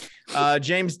lineup,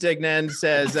 James Dignan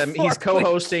says he's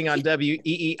co-hosting on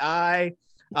WEEI.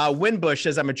 Winbush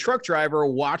says, I'm a truck driver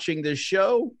watching this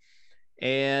show.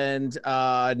 And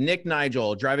Nick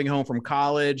Nigel driving home from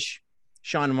college.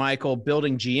 Sean Michael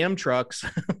building GM trucks.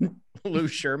 Lou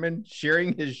Sherman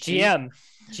sharing his GM.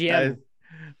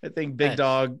 I think Big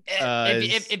Dog.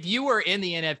 If you were in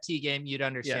the NFT game, you'd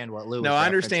understand what Lou. No, I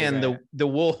understand the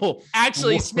wool.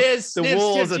 Actually, Smiz, the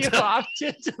wool is you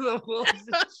opted into the wool.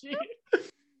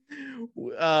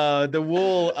 The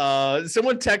wool.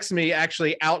 Someone texted me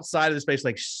actually outside of the space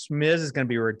like Smiz is going to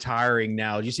be retiring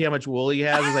now. Do you see how much wool he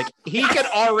has? He's like he can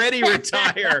already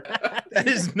retire. That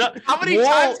is not. How many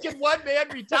times can one man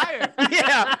retire?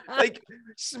 Yeah, like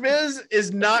Smiz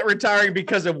is not retiring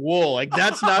because of wool. Like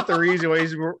that's not the reason why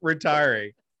he's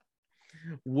retiring.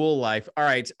 Wool life. All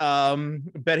right.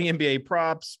 Betting NBA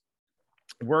props.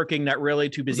 Working, not really,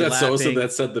 too busy. Was that Sosa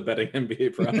that said the betting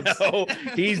NBA props? No,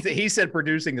 he said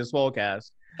producing the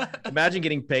Swolecast. Imagine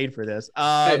getting paid for this.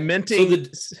 Minting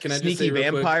can I sneaky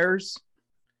vampires.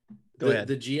 Go ahead.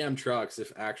 The GM trucks,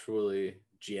 if actually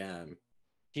GM,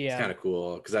 it's kind of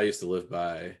cool because I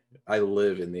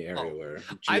live in the area where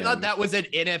GM, I thought that was an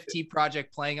NFT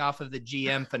project playing off of the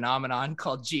GM phenomenon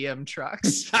called GM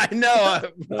trucks. I know.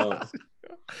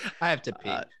 I have to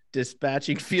pee.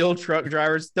 Dispatching field truck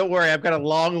drivers. Don't worry, I've got a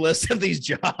long list of these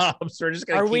jobs. We're just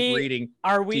gonna keep reading.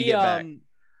 Are we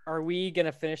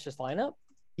gonna finish this lineup?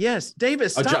 Yes,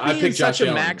 Davis. Stop being such a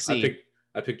maxi.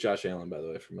 I picked Josh Allen, by the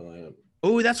way, for my lineup.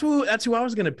 Oh, that's who I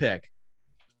was gonna pick.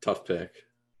 Tough pick.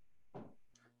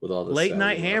 With all this late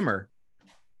night hammer.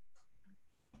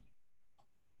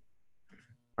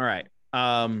 All right.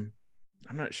 I'm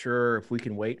not sure if we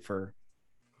can wait for.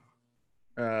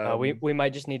 We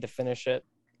might just need to finish it.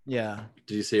 Yeah.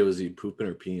 Did you say was he pooping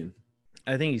or peeing?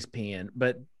 I think he's peeing.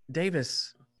 But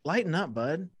Davis, lighten up,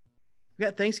 bud. We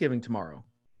got Thanksgiving tomorrow.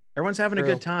 Everyone's having a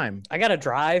good time. I gotta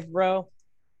drive, bro.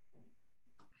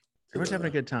 Everyone's having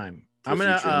a good time. I'm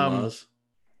gonna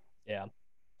Yeah.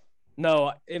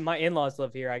 No, my in-laws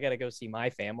live here. I gotta go see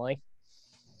my family.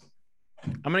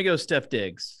 I'm gonna go Steph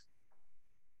Diggs.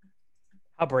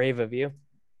 How brave of you.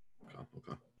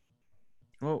 Okay.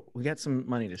 Well, we got some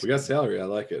money to spend. We got salary. I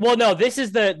like it. Well, no, this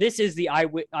is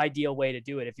the ideal way to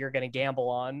do it. If you're going to gamble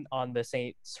on the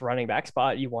Saints running back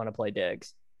spot, you want to play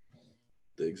Diggs.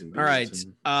 All right.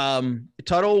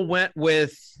 Tuttle went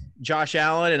with Josh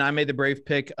Allen, and I made the brave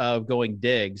pick of going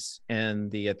Diggs in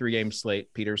the 3-game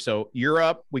slate, Peter. So you're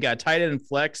up. We got tight end and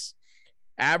flex,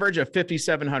 average of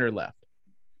 5,700 left.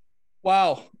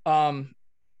 Wow.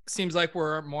 Seems like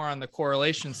we're more on the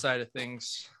correlation side of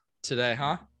things today,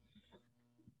 huh?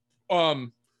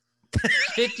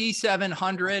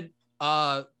 5,700.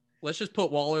 Let's just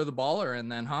put Waller the baller in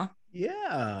then, huh?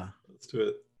 Yeah. Let's do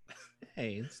it.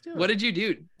 Hey, let's do it. What did you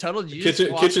do? Tuttle, did you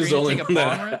Kitchen's only one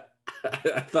that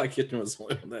I thought Kitchen was the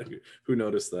only one that who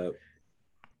noticed that.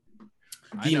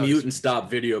 The mute and stop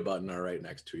video button are right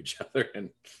next to each other and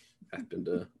happened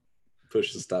to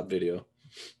push the stop video.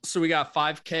 So we got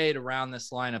 5K to round this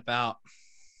lineup out.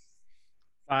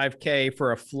 5K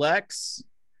for a flex.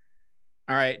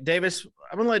 All right, Davis,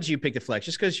 I'm gonna let you pick the flex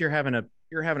just because you're having a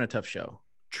tough show.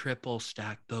 Triple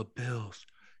stack the Bills.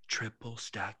 Triple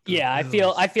stack. Yeah,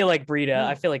 Bills. I feel like Breida.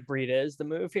 I feel like Breida is the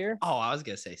move here. Oh, I was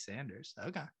gonna say Sanders.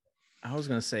 Okay. I was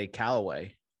gonna say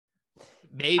Callaway.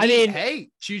 Maybe. I mean, hey,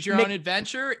 choose your own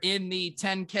adventure in the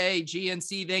 10K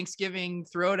GNC Thanksgiving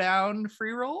Throwdown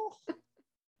free roll.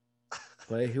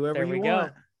 Play whoever you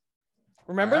want.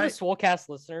 Remember the Swolecast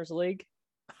Listeners League?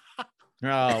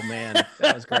 Oh man,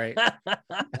 that was great.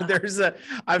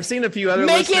 I've seen a few other.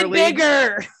 Make it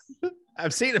bigger.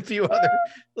 I've seen a few other.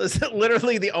 Listen,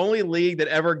 literally, the only league that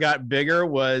ever got bigger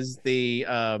was the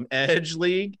Edge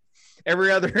League.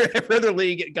 Every other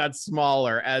league it got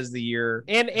smaller as the year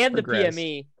and progressed.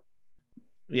 the PME.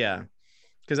 Yeah,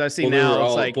 because I see now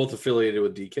it's like both affiliated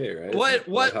with DK, right?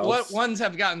 What ones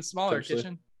have gotten smaller,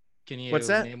 Kitchen? Can you What's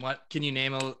that? Name what? Can you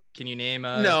name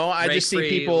a No, I just see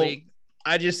people. League?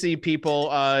 I just see people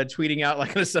tweeting out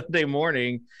like on a Sunday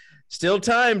morning. Still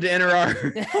time to enter our.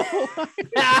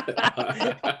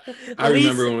 I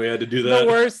remember when we had to do that.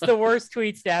 The worst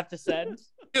tweets to have to send.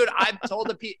 Dude, I've told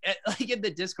the people like in the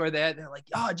Discord they're like,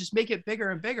 oh, just make it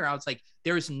bigger and bigger. I was like,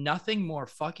 there's nothing more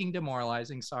fucking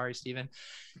demoralizing. Sorry, Steven,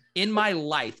 in my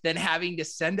life than having to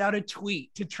send out a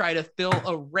tweet to try to fill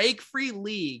a rake-free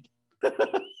league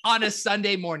on a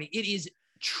Sunday morning. It is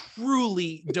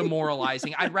truly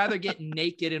demoralizing. I'd rather get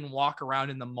naked and walk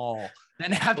around in the mall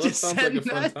than have to send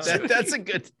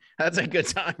that. That's a good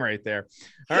time right there.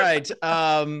 All right.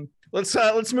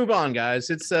 Let's move on, guys.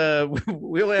 It's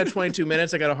we only have 22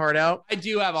 minutes. I got a heart out. I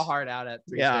do have a heart out at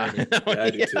 3:30. Yeah, I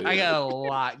do too. I got a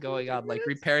lot going on, like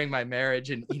repairing my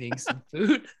marriage and eating some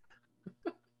food.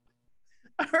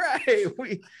 All right.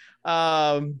 We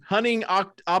hunting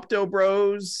Opto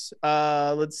Bros.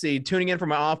 Let's see. Tuning in from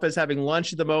my office, having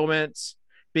lunch at the moment.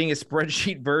 Being a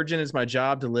spreadsheet virgin is my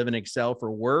job to live in Excel for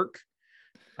work.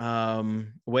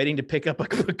 Waiting to pick up a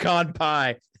pecan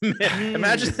pie.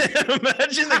 Imagine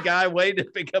the guy waiting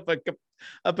to pick up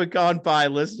a pecan pie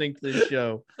listening to this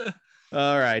show.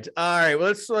 All right.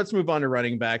 Well, let's move on to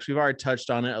running backs. We've already touched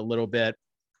on it a little bit.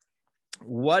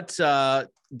 What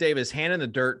Davis, hand in the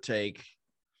dirt take.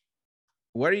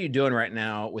 What are you doing right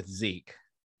now with Zeke?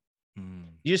 You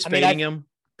just fading him,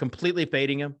 completely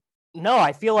fading him? No,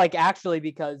 I feel like actually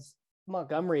because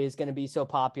Montgomery is going to be so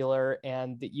popular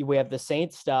and we have the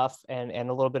Saints stuff and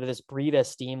a little bit of this Breida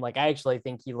steam. Like, I actually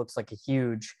think he looks like a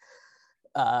huge,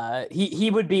 he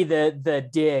would be the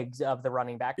Diggs of the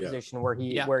running back position where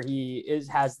he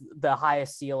has the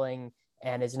highest ceiling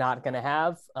and is not going to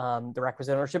have the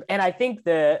requisite ownership. And I think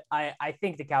I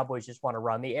think the Cowboys just want to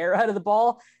run the air out of the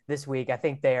ball this week. I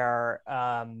think they are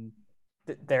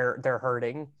they're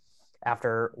hurting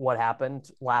after what happened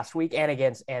last week and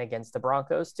against the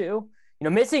Broncos too. You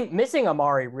know, missing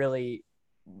Amari really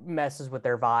messes with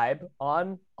their vibe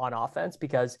on offense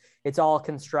because it's all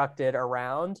constructed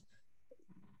around,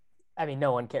 I mean,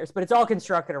 no one cares, but it's all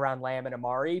constructed around Lamb and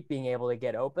Amari being able to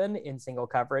get open in single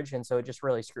coverage. And so it just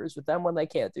really screws with them when they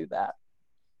can't do that.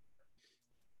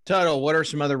 Tuttle, what are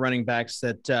some other running backs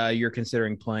that you're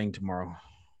considering playing tomorrow?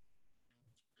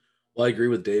 Well, I agree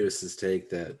with Davis's take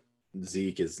that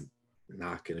Zeke is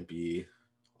not going to be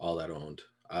all that owned,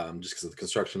 just because of the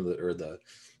construction of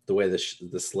the way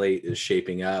the slate is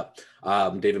shaping up.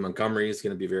 David Montgomery is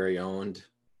going to be very owned.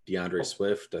 DeAndre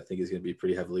Swift, I think, is going to be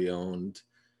pretty heavily owned.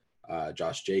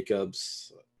 Josh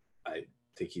Jacobs, I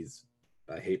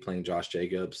hate playing Josh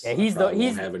Jacobs. Yeah,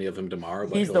 won't have any of him tomorrow.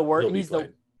 But he's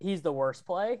the worst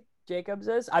play. Jacobs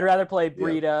is. I'd rather play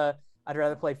Breida. Yeah. I'd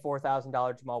rather play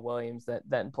 $4,000 Jamal Williams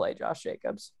than play Josh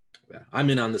Jacobs. Yeah, I'm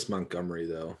in on this Montgomery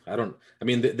though.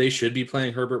 They should be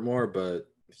playing Herbert more, but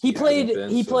he played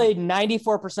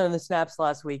 94% of the snaps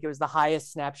last week. It was the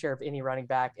highest snap share of any running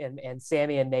back. And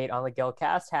Sammy and Nate on the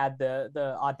Gilcast had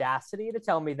the audacity to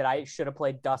tell me that I should have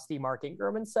played Dusty Mark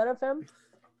Ingram instead of him.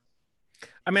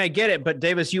 I mean, I get it, but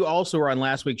Davis, you also were on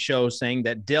last week's show saying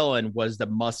that Dylan was the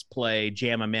must play,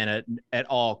 jam him in at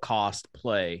all cost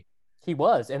play. He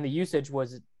was, and the usage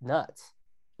was nuts.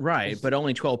 Right, but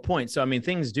only 12 points. So, I mean,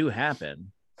 things do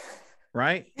happen,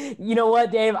 right? You know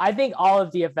what, Dave? I think all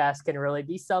of DFS can really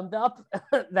be summed up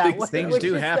that way. Things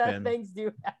do happen. Things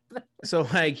do happen. So,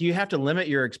 like, you have to limit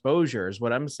your exposure is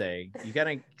what I'm saying.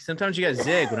 Sometimes you got to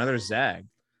zig when others zag.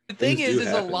 The thing is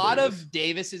a lot of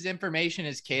Davis's information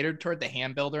is catered toward the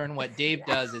hand builder, and what Dave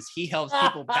does is he helps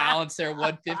people balance their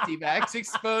 150 max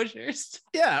exposures.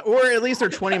 Yeah, or at least their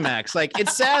 20 max. Like,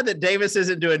 it's sad that Davis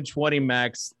isn't doing 20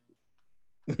 max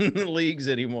leagues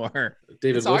anymore.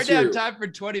 David, it's hard to have time for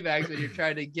 20 max when you're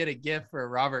trying to get a gift for a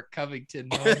Robert Covington.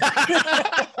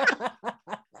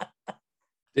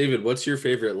 David, what's your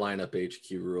favorite lineup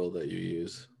HQ rule that you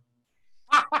use?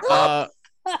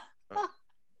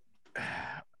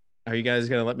 Are you guys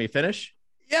going to let me finish?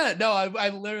 Yeah, no, I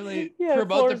literally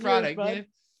promote the product. Yeah.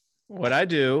 What I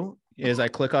do is I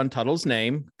click on Tuttle's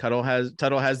name. Tuttle has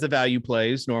the value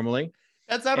plays normally.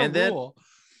 That's not a rule.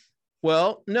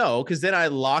 Well, no, because then I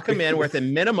lock them in with a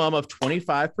minimum of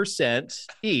 25%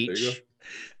 each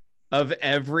of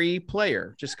every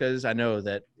player, just because I know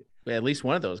that at least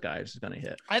one of those guys is going to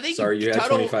hit. I think. Sorry, you had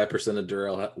 25% of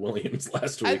Darrell Williams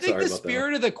last week. I think the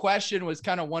spirit of the question was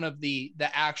kind of one of the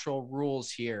actual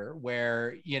rules here,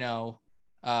 where QB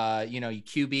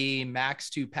max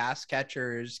 2 pass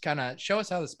catchers. Kind of show us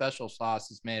how the special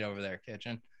sauce is made over there,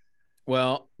 Kitchen.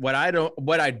 Well, what I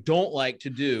don't like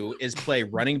to do is play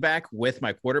running back with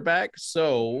my quarterback.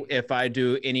 So if I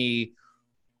do any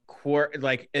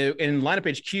like in lineup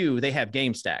HQ, they have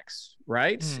game stacks,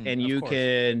 right? And you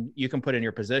can put in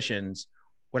your positions.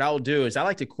 What I'll do is I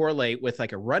like to correlate with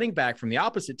like a running back from the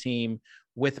opposite team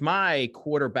with my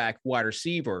quarterback wide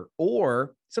receiver,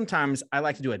 or sometimes I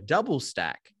like to do a double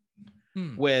stack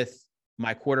with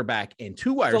my quarterback and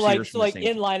 2 wide receivers. So like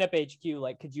in lineup HQ,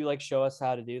 like could you like show us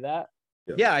how to do that?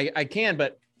 Yeah, I can,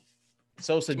 but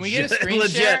Sosa can we get a screen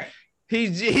share?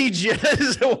 He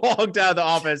just walked out of the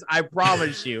office. I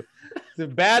promise you.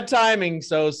 It's bad timing,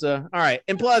 Sosa. All right.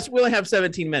 And plus, we only have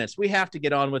 17 minutes. We have to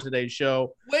get on with today's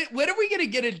show. Wait, when are we going to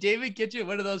get a David Kitchen,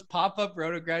 one of those pop-up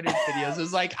Roto-Grinders videos?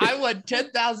 It's like, I won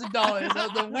 $10,000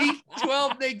 on the week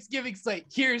 12 Thanksgiving slate.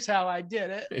 Here's how I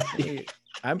did it.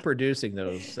 I'm producing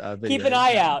those videos. Keep an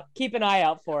eye out. Keep an eye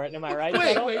out for it. Am I right?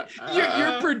 Wait.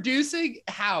 You're producing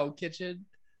how, Kitchen?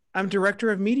 I'm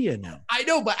director of media now. I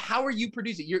know, but how are you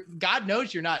producing? God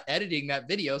knows you're not editing that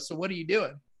video. So what are you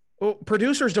doing? Well,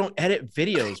 producers don't edit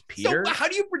videos, Peter. So how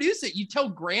do you produce it? You tell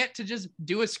Grant to just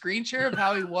do a screen share of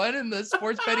how he won in the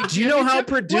sports betting. Do you know how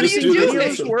producing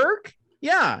videos work?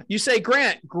 Yeah. You say,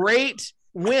 Grant, great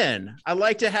win. I'd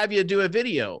like to have you do a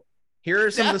video. Here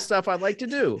are some of the stuff I'd like to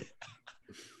do.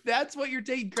 That's what you're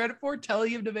taking credit for,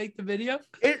 telling him to make the video?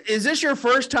 Is this your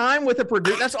first time with a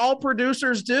producer? That's all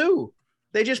producers do.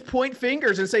 They just point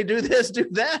fingers and say, do this, do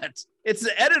that. It's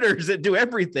the editors that do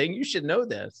everything. You should know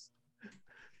this.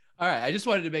 All right. I just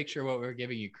wanted to make sure what we were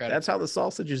giving you credit. That's how the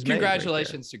sausage is made.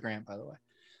 Congratulations to Grant, by the way.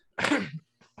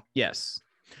 Yes.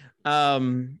 All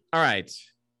right.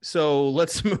 So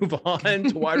let's move on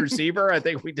to wide receiver. I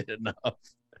think we did enough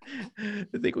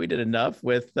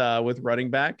with running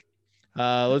back.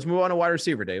 Let's move on to wide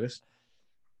receiver, Davis.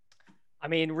 I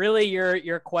mean, really,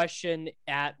 your question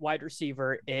at wide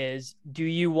receiver is, do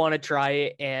you want to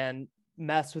try and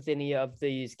mess with any of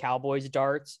these Cowboys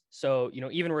darts? So,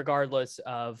 even regardless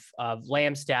of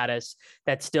Lamb status,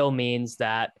 that still means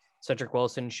that Cedric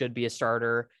Wilson should be a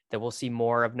starter, that we'll see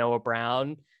more of Noah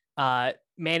Brown.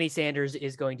 Manny Sanders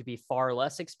is going to be far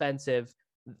less expensive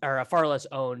or far less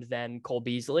owned than Cole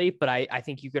Beasley, but I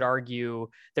think you could argue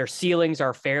their ceilings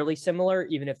are fairly similar,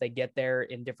 even if they get there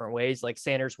in different ways. Like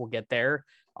Sanders will get there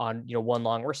on, 1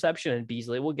 long reception, and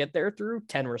Beasley will get there through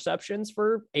 10 receptions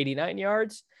for 89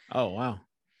 yards. Oh, wow.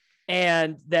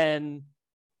 And then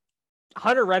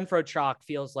Hunter Renfrow chalk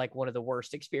feels like one of the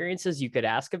worst experiences you could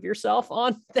ask of yourself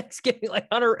on Thanksgiving. Like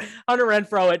Hunter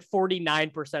Renfrow at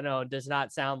 49% owned does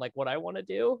not sound like what I want to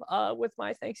do with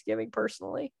my Thanksgiving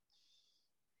personally.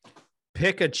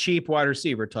 Pick a cheap wide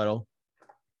receiver, Tuttle.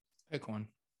 Pick one.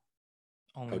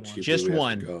 Only one. Just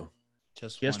one.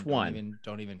 Just one.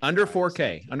 Don't even. Under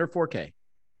 4K. Under 4K.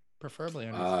 Preferably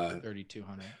under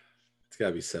 3,200. It's got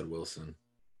to be Ced Wilson.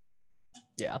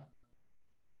 Yeah.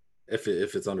 If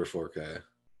it's under 4K.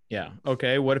 Yeah.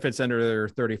 Okay. What if it's under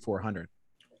 3,400?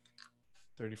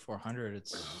 3,400.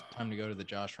 It's time to go to the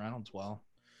Josh Reynolds well.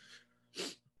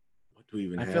 What do we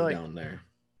even have down there?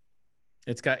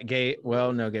 It's got Gabe.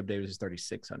 Well, no, Gabe Davis is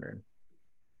 3,600.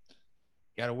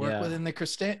 Got to work within the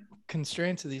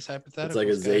constraints of these hypotheticals. It's like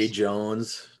a Zay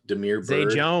Jones, Demir Bird. Zay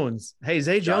Jones. Hey,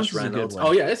 Zay Jones Reynolds. Is a good one.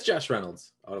 Oh yeah, it's Josh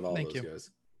Reynolds out of all those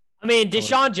guys. I mean,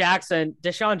 Deshaun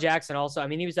Jackson also. I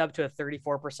mean, he was up to a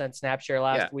 34% snap share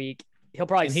last week. He'll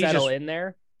probably settle in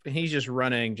there. He's just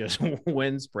running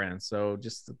wind sprints, so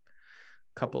just a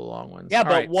couple of long ones. Yeah,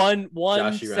 but one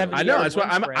 70. I know. That's why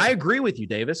I agree with you,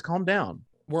 Davis. Calm down.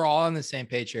 We're all on the same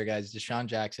page here, guys. Deshaun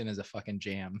Jackson is a fucking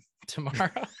jam tomorrow.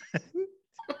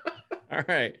 All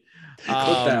right.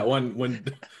 Clip that one when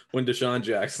Deshaun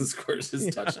Jackson scores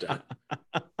his touchdown.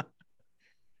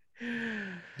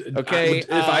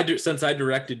 Okay. Since I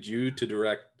directed you to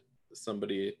direct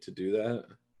somebody to do that,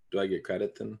 do I get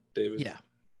credit then, David? Yeah.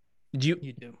 You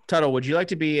do. Tuttle, would you like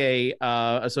to be a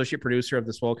associate producer of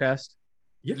the Swolecast?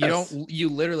 Yes. You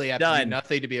literally have to do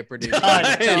nothing to be a producer.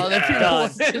 In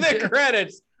the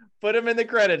credits. Put him in the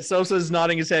credits. Sosa's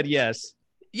nodding his head yes.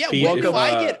 Yeah, Pete, welcome.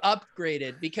 I get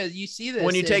upgraded because you see this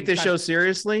when you take this show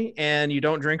seriously and you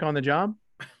don't drink on the job.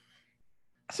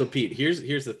 So Pete, here's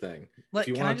the thing. If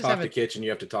you want to talk to Kitchen, you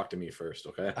have to talk to me first,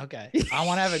 okay? Okay. I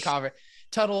want to have a conversation.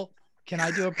 Tuttle, can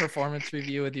I do a performance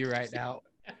review with you right now?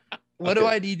 What do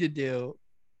I need to do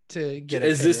to get.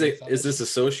 Is this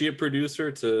associate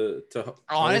producer to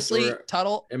honestly,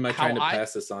 Tuttle? Am I trying to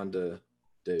pass this on to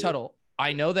Dave? Tuttle?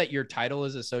 I know that your title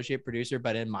is associate producer,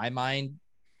 but in my mind,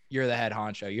 you're the head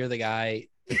honcho. You're the guy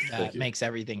that makes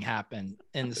everything happen,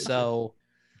 and so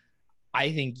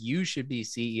I think you should be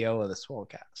CEO of the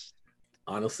Swolecast.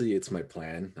 Honestly, it's my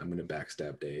plan. I'm going to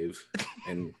backstab Dave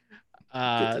and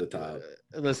get to the top.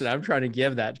 Listen, I'm trying to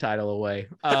give that title away.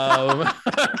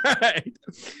 Right.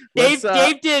 Dave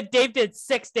did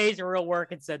 6 days of real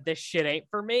work and said, this shit ain't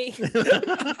for me.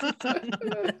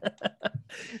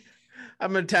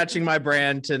 I'm attaching my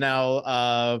brand to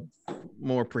now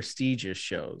more prestigious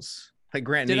shows. Like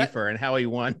Grant Neefer and how he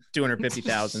won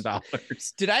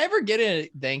 $250,000. Did I ever get a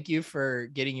thank you for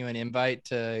getting you an invite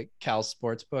to Cal's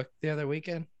Sportsbook the other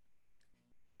weekend?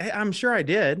 I'm sure I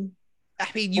did. I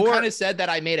mean, you kind of said that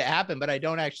I made it happen, but I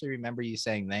don't actually remember you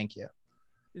saying thank you.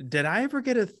 Did I ever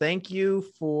get a thank you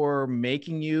for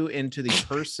making you into the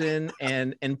person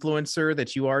and influencer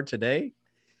that you are today?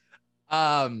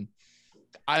 I'm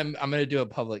going to do a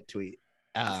public tweet.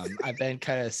 I've been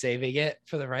kind of saving it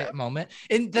for the right moment.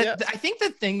 And I think the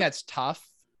thing that's tough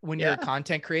when you're a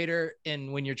content creator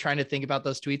and when you're trying to think about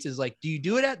those tweets is like, do you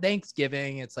do it at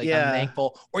Thanksgiving? It's like, I'm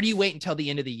thankful. Or do you wait until the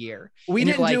end of the year? We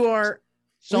didn't do our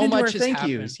thank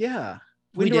yous. Yeah.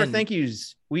 We do our thank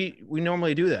yous. We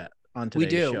normally do that on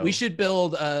today's show. We should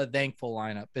build a thankful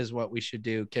lineup is what we should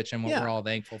do. Kitchen, what we're all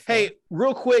thankful for. Hey,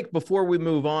 real quick, before we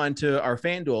move on to our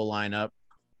FanDuel lineup,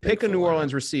 pick a New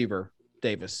Orleans receiver.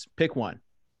 Davis, pick one.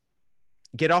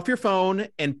 Get off your phone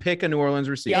and pick a New Orleans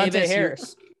receiver.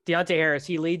 Deontay Harris.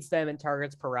 He leads them in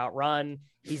targets per route run.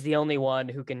 He's the only one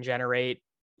who can generate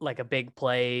like a big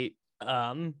play,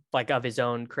 like of his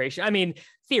own creation. I mean,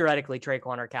 theoretically,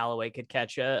 Traquan or Callaway could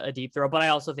catch a deep throw, but I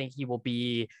also think he will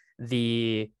be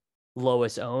the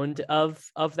lowest owned of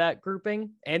that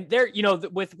grouping. And they're,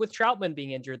 with Troutman being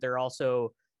injured, they're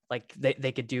also like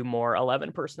they could do more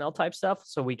 11 personnel type stuff.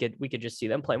 So we could just see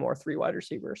them play more 3 wide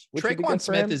receivers. Traquan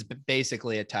Smith is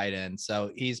basically a tight end.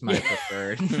 So he's my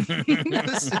preferred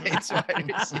Saints wide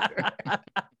receiver.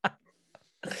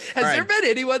 Has there been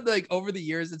anyone like over the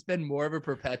years it's been more of a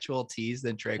perpetual tease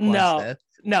than Traquan Smith?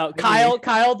 No. Kyle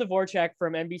Dvorak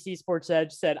from NBC Sports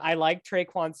Edge said, I like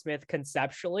Traquan Smith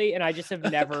conceptually, and I just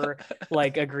have never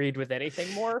like agreed with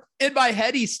anything more. In my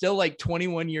head, he's still like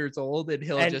 21 years old and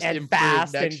he'll just improve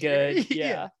fast next and good. year.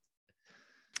 Yeah.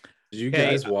 Did you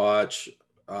guys watch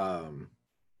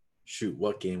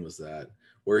what game was that?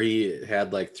 Where he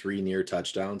had like 3 near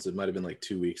touchdowns. It might have been like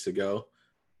 2 weeks ago.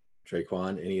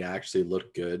 Traquan, and he actually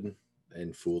looked good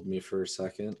and fooled me for a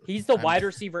second. He's the wide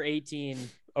receiver 18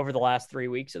 over the last 3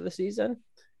 weeks of the season.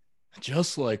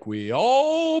 Just like we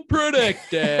all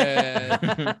predicted.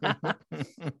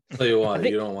 Tell you what,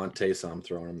 you don't want Taysom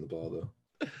throwing him the ball though.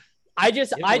 I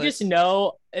just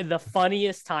know the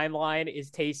funniest timeline is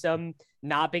Taysom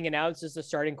not being announced as the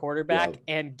starting quarterback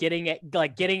and getting a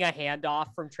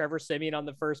handoff from Trevor Siemian on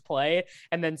the first play,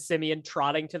 and then Siemian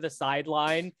trotting to the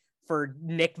sideline for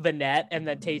Nick Vannett, and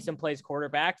then Taysom plays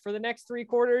quarterback for the next 3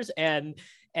 quarters, and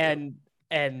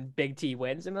Big T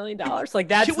wins $1 million. Like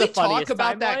that's Should the funniest talk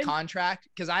about timeline. that contract?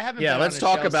 Because I haven't. Let's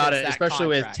talk about it, especially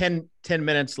with 10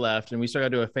 minutes left, and we still got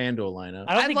to do a FanDuel lineup.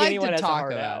 I don't think anyone has talk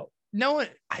about. No one.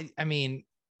 I mean,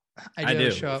 I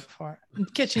do show up for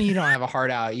Kitchen. You don't have a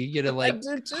heart out. You get to like. I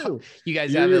do too. You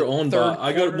guys You're have your own bet.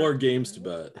 I got more games to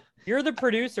bet. You're the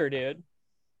producer, dude.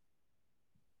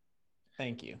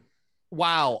 Thank you.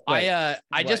 Wow. I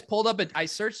just pulled up I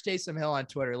searched Taysom Hill on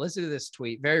Twitter. Listen to this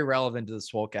tweet. Very relevant to the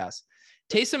Swolecast.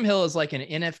 Taysom Hill is like an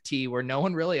NFT where no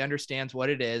one really understands what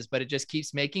it is, but it just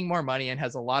keeps making more money and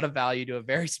has a lot of value to a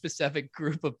very specific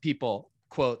group of people.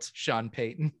 Quotes Sean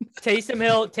Payton. Taysom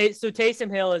Hill.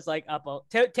 Taysom Hill is like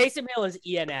Taysom Hill is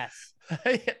ENS.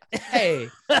 Hey,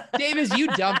 Davis, you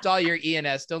dumped all your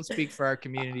ENS. Don't speak for our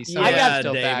community. So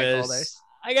still Davis.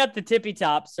 I got the tippy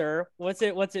top, sir. What's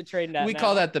it trading at? We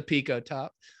call that the Pico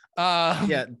top.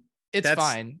 It's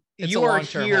fine. You are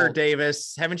here, hold.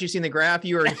 Davis. Haven't you seen the graph?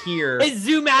 You are here.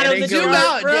 Zoom out on the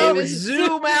chart, bro.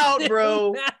 Zoom out,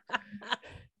 bro.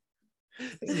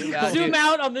 Zoom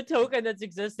out on the token that's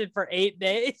existed for 8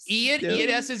 days.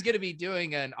 ENS is going to be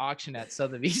doing an auction at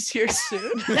Sotheby's here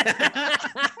soon.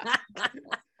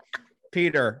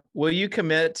 Peter, will you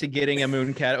commit to getting a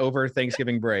Mooncat over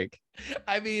Thanksgiving break?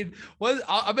 I mean,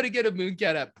 I'm going to get a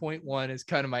Mooncat at 0.1 is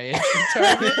kind of my entry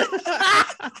target.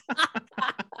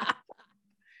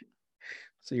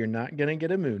 So you're not going to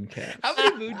get a Mooncat. How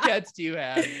many Mooncats do you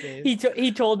have, Dave?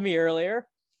 He told me earlier.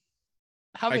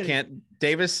 I can't.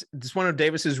 Davis, it's one of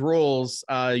Davis's rules.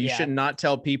 You should not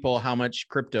tell people how much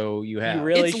crypto you have.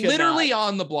 It's literally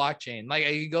on the blockchain. Like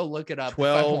I could go look it up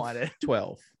 12, if I wanted.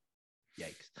 12.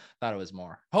 Yikes. Thought it was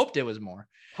more. Hoped it was more.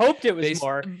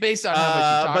 More. Based on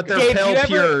how much but they're pale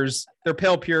pures. They're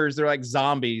pale pures. They're like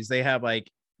zombies. They have like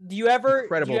Do you ever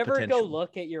potential. go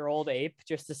look at your old ape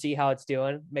just to see how it's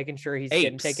doing, making sure he's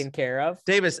getting taken care of?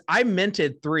 Davis, I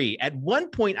minted 3. At one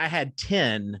point I had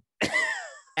 10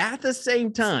 at the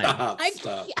same time.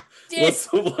 Stop. What's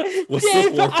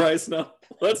the floor price now?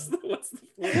 What's the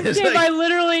Dave, I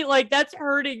literally that's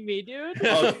hurting me, dude.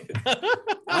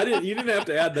 You didn't have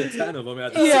to add the 10 of them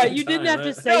at the Yeah, same you didn't time, have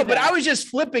to say No, that. but I was just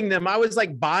flipping them. I was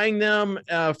like buying them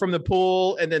from the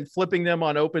pool and then flipping them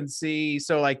on OpenSea.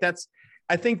 So like but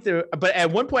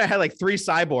at one point I had like 3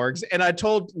 cyborgs, and I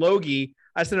told Logie,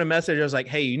 I sent a message. I was like,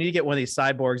 hey, you need to get one of these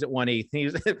cyborgs at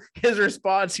 1/8. His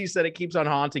response, he said it keeps on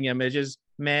haunting him. It's just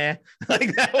meh.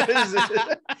 Like that was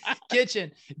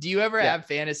Kitchen. Do you ever have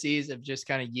fantasies of just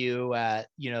kind of you at,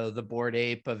 the Bored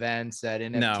Ape events at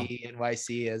NFT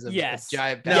NYC as a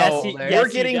giant? We're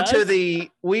getting to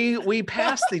we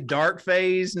passed the dark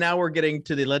phase. Now we're getting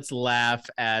to the let's laugh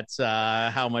at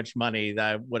how much money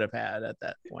that I would have had at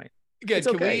that point. Good.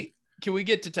 Can we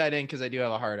get to tight end? Because I do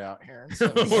have a heart out here.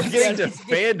 So we're getting to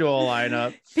FanDuel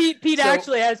lineup. Pete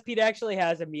actually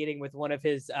has a meeting with one of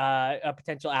his a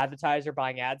potential advertiser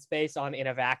buying ad space in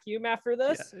a vacuum after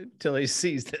this. Until he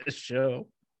sees this show.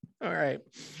 All right.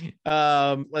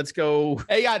 Let's go.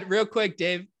 Hey, real quick,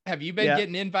 Dave. Have you been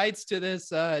getting invites to this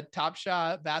Top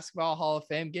Shot Basketball Hall of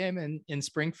Fame game in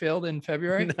Springfield in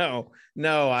February?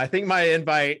 No. I think my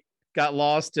invite got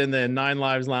lost in the 9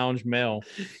 Lives Lounge mail.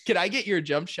 Can I get your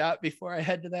jump shot before I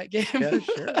head to that game? Yeah,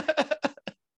 sure.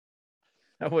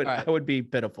 I would be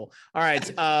pitiful. All right.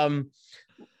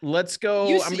 Let's go.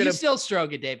 You still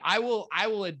stroke it, Dave. I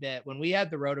will admit, when we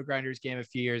had the Roto Grinders game a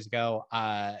few years ago,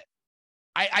 I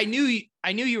knew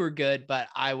you were good, but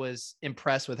I was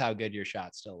impressed with how good your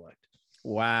shot still looked.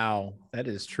 Wow, that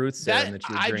is truth serum that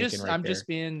you're drinking I'm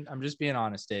just being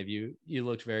honest, Dave. You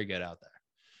looked very good out there.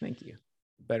 Thank you.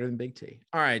 Better than Big T.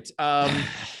 All right.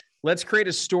 Let's create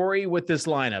a story with this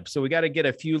lineup. So we got to get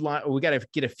a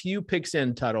few picks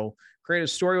in, Tuttle. Create a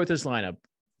story with this lineup.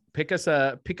 Pick us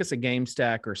a game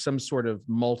stack or some sort of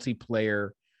multiplayer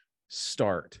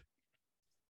start.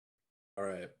 All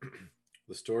right.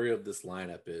 The story of this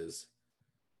lineup is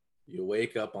you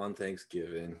wake up on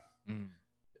Thanksgiving,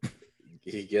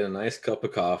 you get a nice cup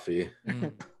of coffee,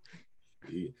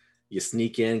 you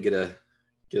sneak in, get a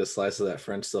slice of that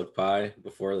French silk pie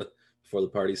before the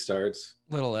party starts.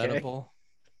 Little edible.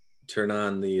 Turn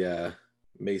on the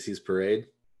Macy's parade.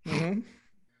 Mm-hmm.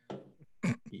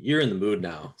 You're in the mood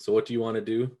now. So what do you want to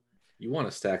do? You want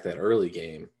to stack that early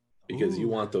game because you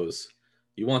want those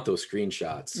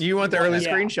screenshots. You want the early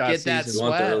screenshots. Get that You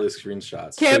want the early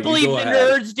screenshots. Can't believe the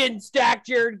nerds didn't stack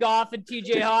Jared Goff and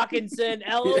TJ Hawkinson.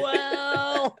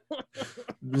 LOL.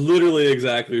 Literally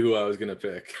exactly who I was going to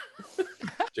pick.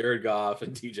 Jared Goff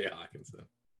and TJ Hawkinson.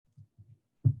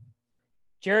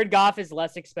 Jared Goff is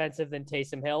less expensive than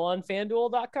Taysom Hill on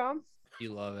FanDuel.com.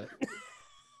 You love it.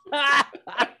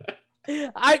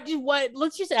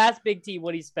 Let's just ask Big T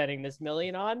what he's spending this $1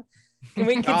 million on.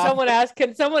 Can someone ask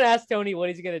Tony what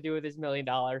he's gonna do with his $1 million?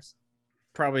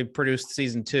 Probably produce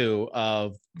season 2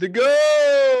 of The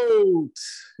GOAT.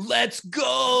 Let's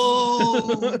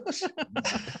go.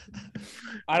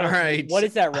 All right. What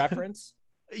is that reference?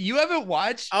 You haven't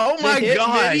watched? Oh my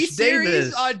gosh,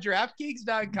 Davis on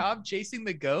DraftKings.com, Chasing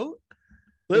the GOAT.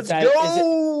 Let's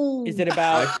go. Is it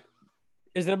about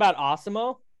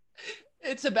Osimo?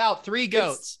 It's about 3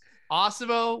 goats: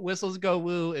 Osimo, Whistles Go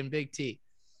Woo, and Big T.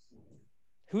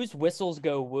 Who's Whistles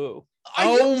Go Woo?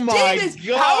 Oh my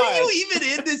god! How are you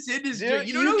even in this industry? Dude,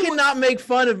 you cannot make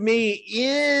fun of me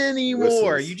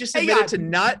anymore. You just admitted to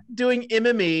not doing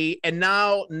MME and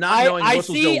now not knowing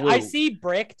Whistles Go Woo. I see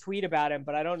Brick tweet about him,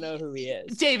 but I don't know who he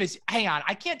is. Davis, hang on.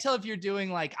 I can't tell if you're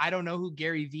doing like I don't know who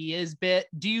Gary V is bit.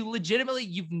 Do you legitimately?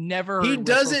 You've never heard He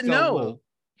doesn't know. Woo?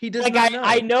 He does not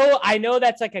know. I know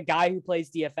that's like a guy who plays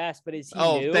DFS, but is he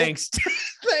new? Oh, thanks.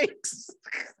 Thanks.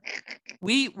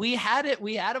 We had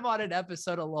him on an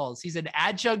episode of Lulz. He's an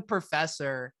adjunct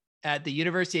professor at the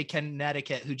University of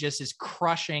Connecticut who just is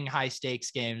crushing high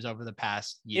stakes games over the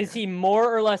past year. Is he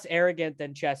more or less arrogant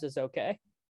than Chess is okay?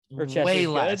 Or Chess way is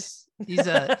less. He's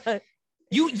a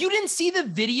you didn't see the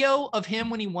video of him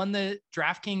when he won the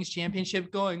DraftKings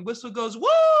championship going whistle goes woo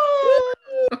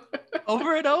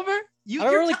over and over.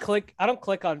 I don't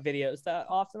click on videos that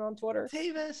often on Twitter.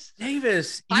 Davis,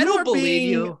 I don't believe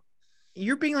you.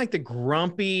 You're being like the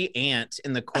grumpy aunt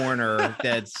in the corner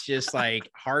that's just like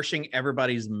harshing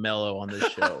everybody's mellow on this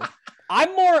show.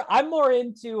 I'm more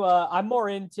into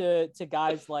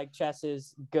guys like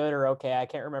Chess's good or okay. I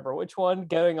can't remember which one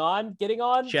getting on.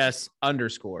 Chess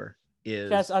underscore.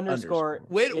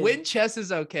 When Chess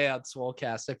is okay on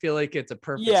Swolecast, I feel like it's a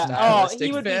perfect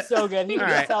he would be so good. He would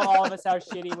just tell all of us how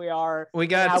shitty we are. We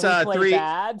got 3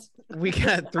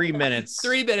 minutes.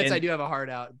 3 minutes. I do have a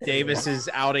heart out. Davis is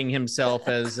outing himself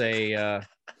as a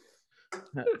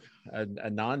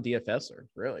non-DFSer.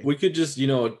 Really, we could just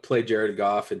play Jared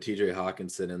Goff and TJ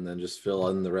Hawkinson and then just fill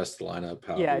in the rest of the lineup.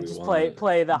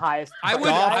 Play the highest.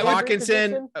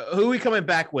 Hawkinson. Who are we coming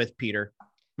back with, Peter?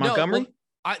 Montgomery.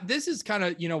 This is kind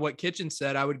of, what Kitchen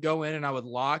said. I would go in and I would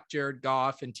lock Jared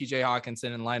Goff and TJ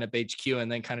Hawkinson and line up HQ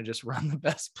and then kind of just run the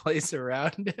best plays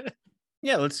around it.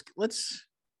 Yeah, let's go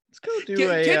do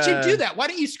Kitchen, do that. Why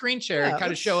don't you screen share and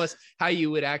kind of show us how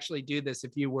you would actually do this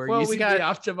if you were using the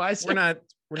optimizer?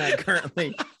 We're not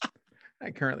currently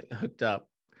hooked up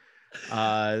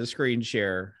the screen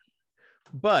share,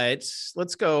 but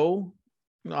let's go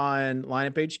on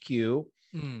lineup HQ.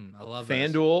 I love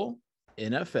FanDuel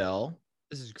NFL.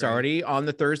 This is great. It's already on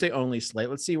the Thursday only slate.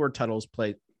 Let's see where Tuttle's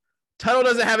played. Tuttle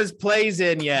doesn't have his plays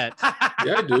in yet.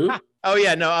 Yeah, I do. Oh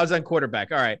yeah, no, I was on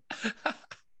quarterback. All right.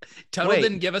 Tuttle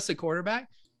didn't give us a quarterback.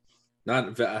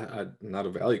 Not a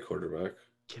value quarterback.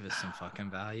 Give us some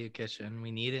fucking value, Kitchen.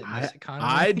 We need it in this economy.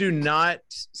 I do not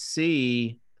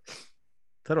see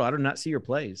Tuttle. I do not see your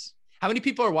plays. How many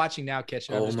people are watching now,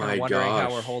 Kitchen? I'm just kind of wondering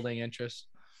how we're holding interest.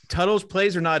 Tuttle's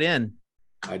plays are not in.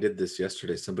 I did this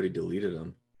yesterday. Somebody deleted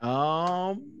them.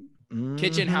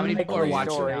 Kitchen, how many people are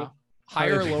watching now?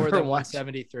 Higher or lower than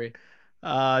 173?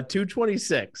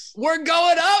 226. We're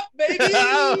going up, baby.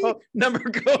 Number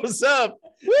goes up.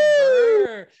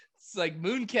 Woo! It's like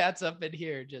Mooncats up in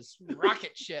here, just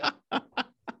rocket ship.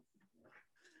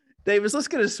 Davis, let's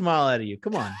get a smile out of you.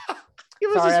 Come on. Give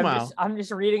us a smile. I'm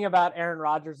just reading about Aaron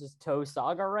Rodgers' toe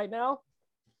saga right now.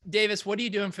 Davis, what are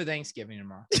you doing for Thanksgiving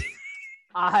tomorrow?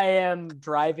 I am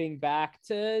driving back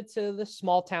to the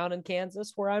small town in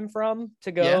Kansas where I'm from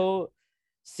to go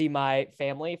see my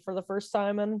family for the first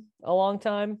time in a long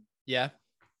time. Yeah.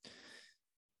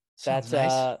 That's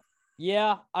nice.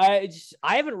 I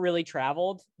haven't really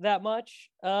traveled that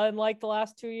much in like the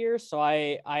last 2 years, so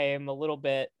I am a little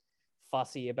bit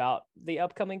fussy about the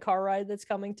upcoming car ride that's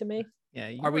coming to me.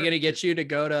 Yeah. Are we going to get you to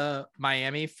go to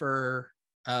Miami for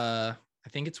I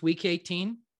think it's week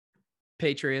 18?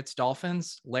 Patriots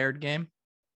Dolphins Laird game?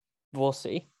 We'll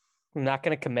see. I'm not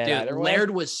going to commit. Dude,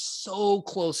 Laird was so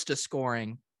close to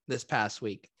scoring this past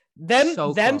week. Them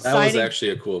that was actually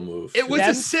a cool move. It was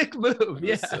a sick move.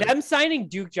 Yeah. Them signing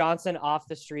Duke Johnson off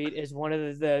the street is one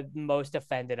of the most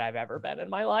offended I've ever been in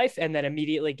my life, and then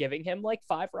immediately giving him like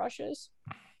 5 rushes.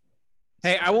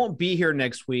 Hey, I won't be here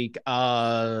next week.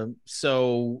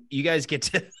 So you guys get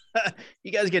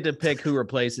to pick who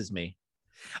replaces me.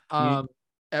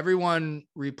 Everyone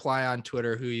reply on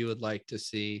Twitter who you would like to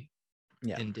see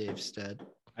in Dave's stead.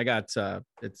 I got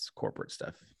it's corporate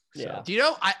stuff. So. Yeah. Do you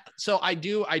know? I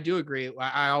do agree.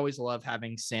 I always love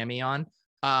having Sammy on.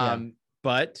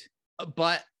 But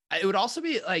it would also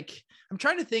be like, I'm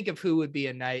trying to think of who would be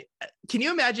a night. Can you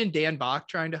imagine Dan Bach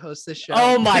trying to host this show?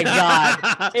 Oh my God.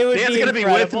 Dan's going to be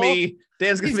with me.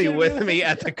 Dan's going to be with me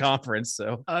at the conference.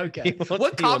 So okay.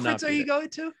 What conference are you going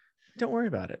to? Don't worry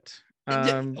about it.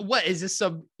 What is this?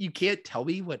 You can't tell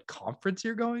me what conference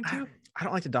you're going to? I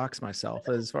don't like to dox myself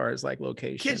as far as like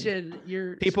location. Kitchen,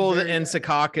 people in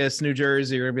Secaucus, New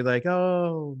Jersey, are gonna be like,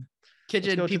 "Oh,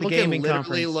 Kitchen." People can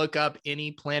literally look up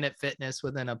any Planet Fitness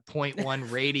within a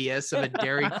 0.1 radius of a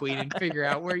Dairy Queen and figure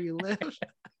out where you live.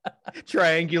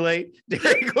 Triangulate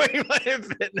Dairy Queen, Planet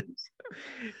Fitness,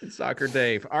 and Soccer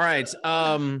Dave. All right.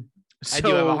 I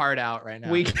do have a heart out right now.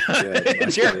 We got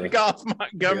Jared Goff,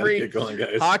 Montgomery, going,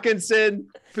 guys. Hawkinson.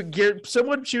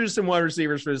 Someone choose some wide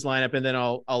receivers for his lineup, and then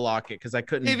I'll lock it because I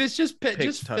couldn't. Davis, just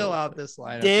fill out this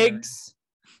lineup. Diggs,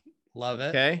 love it.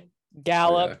 Okay,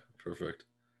 Gallup, perfect.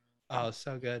 Oh,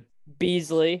 so good.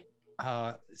 Beasley.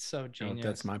 So genius.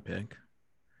 That's my pick.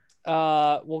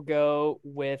 We'll go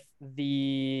with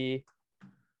the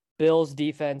Bills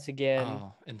defense again.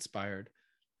 Oh, inspired.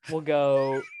 We'll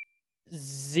go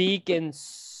Zeke and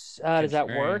does that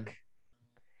work?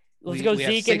 Let's go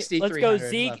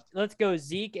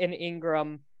Zeke and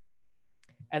Ingram,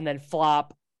 and then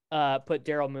flop. Put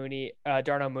Darnell Mooney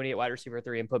at wide receiver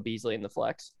 3 and put Beasley in the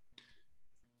flex.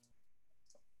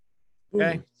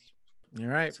 Okay. All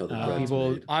right.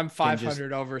 I'm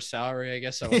 500 over salary. I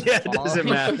guess. It doesn't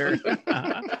matter.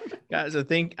 Guys, I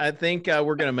think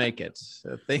we're gonna make it.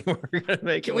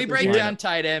 Can we break down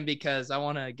tight end because I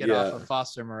want to get off of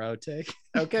Foster Moreau take?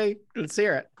 Okay, let's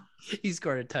hear it. He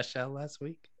scored a touchdown last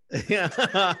week.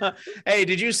 Yeah. Hey,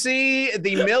 did you see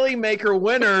the Millie Maker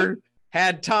winner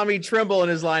had Tommy Tremble in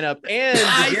his lineup and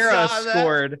DeGuara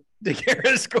scored?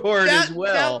 DeGuara scored as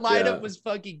well. That lineup was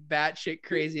fucking batshit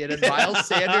crazy. And Miles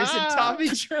Sanders and Tommy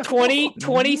Tremble.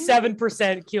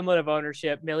 27% cumulative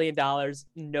ownership, $1 million,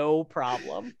 no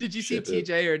problem. Did you see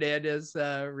TJ Hernandez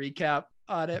recap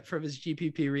on it from his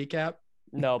GPP recap?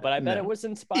 No, but I bet it was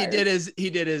inspired. He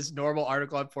did his normal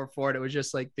article on 4-4, and it was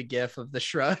just like the gif of the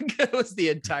shrug. It was the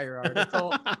entire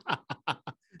article.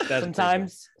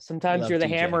 Sometimes you're the TJ.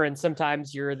 Hammer, and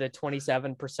sometimes you're the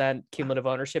 27% cumulative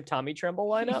ownership Tommy Tremble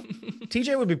lineup.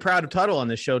 TJ would be proud of Tuttle on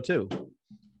this show too.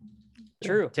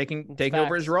 True. Taking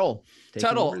over his role.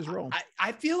 Tuttle.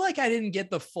 I feel like I didn't get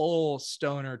the full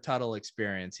Stoner Tuttle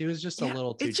experience. He was just a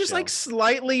little too. It's just chill. like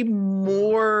slightly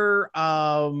more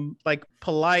like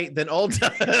polite than old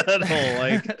Tuttle.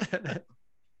 Like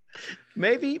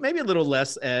maybe a little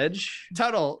less edge.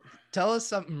 Tuttle, tell us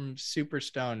something super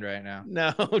stoned right now.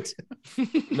 No.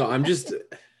 No, I just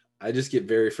get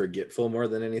very forgetful more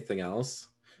than anything else.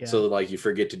 Yeah. So like you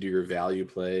forget to do your value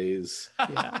plays,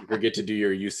 you forget to do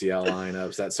your UCL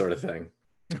lineups, that sort of thing.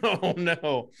 Oh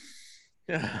no.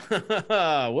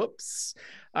 Whoops.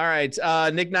 All right.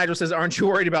 Nick Nigel says, aren't you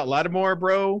worried about Lattimore,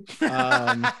 bro?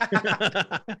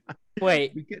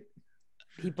 Wait,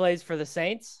 he plays for the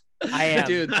Saints? I am.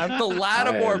 Dude, I'm the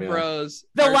Lattimore bros.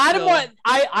 The Lattimore,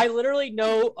 I literally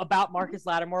know about Marcus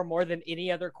Lattimore more than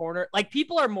any other corner. Like,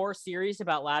 people are more serious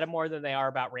about Lattimore than they are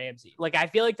about Ramsey. Like, I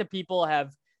feel like the people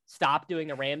have stopped doing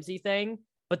the Ramsey thing,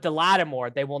 but the Lattimore,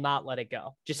 they will not let it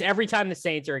go. Just every time the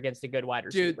Saints are against a good wide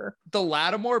receiver. Dude, the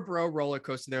Lattimore bro roller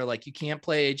coaster, they're like, you can't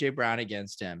play AJ Brown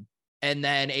against him. And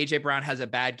then AJ Brown has a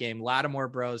bad game. Lattimore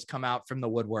bros come out from the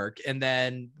woodwork. And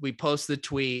then we post the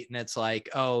tweet and it's like,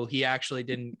 oh, he actually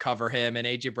didn't cover him. And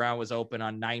AJ Brown was open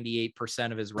on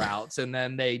 98% of his routes. And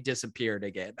then they disappeared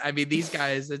again. I mean, these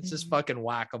guys, it's just fucking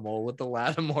whack-a-mole with the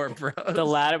Lattimore bros. The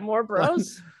Lattimore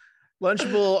bros?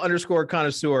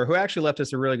 Lunchable_connoisseur, who actually left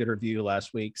us a really good review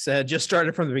last week, said, just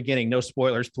started from the beginning. No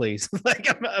spoilers, please. Like,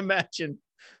 imagine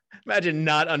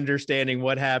not understanding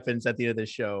what happens at the end of the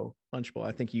show. Lunchable,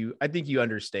 I think you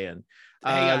understand.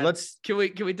 Can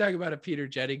we talk about a Peter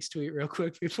Jennings tweet real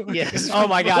quick before? Yes. Oh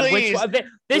my God. Please, which one?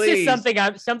 This is something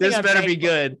I'm better be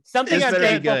good. Something I'm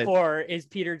thankful for is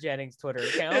Peter Jennings' Twitter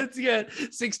account. It's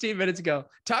good. 16 minutes ago,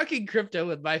 talking crypto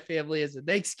with my family is a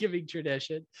Thanksgiving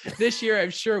tradition. This year, I'm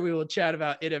sure we will chat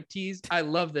about NFTs. I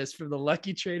love this from the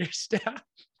Lucky Trader staff.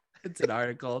 It's an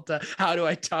article. How do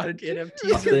I talk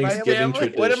NFTs with my family?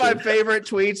 One of my favorite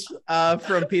tweets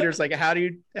from Peter's like, how do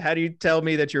you tell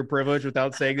me that you're privileged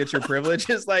without saying that you're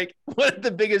privileged? Is like one of the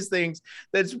biggest things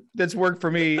that's worked for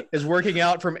me is working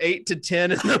out from 8 to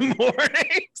 10 in the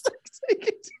morning.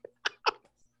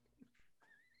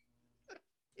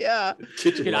 Yeah.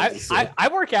 Dude, I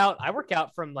work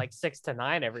out from like 6 to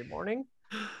 9 every morning.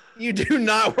 You do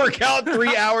not work out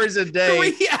 3 hours a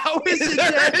day. 3 hours a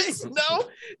day? No,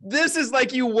 this is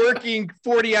like you working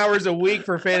 40 hours a week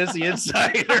for Fantasy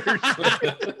Insider.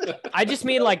 I just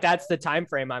mean like that's the time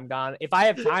frame I'm gone. If I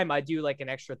have time, I do like an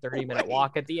extra 30-minute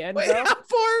walk at the end. Wait,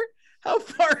 how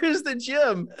far is the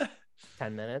gym?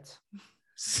 10 minutes.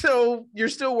 So you're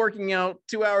still working out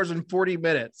 2 hours and 40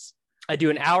 minutes. I do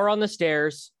an hour on the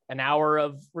stairs, an hour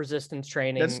of resistance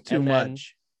training. That's too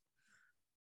much.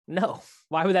 No,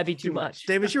 why would that be too much?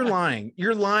 Davis, you're lying.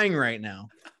 You're lying right now.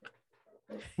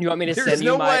 You want me to There's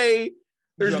no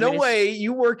way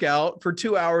you work out for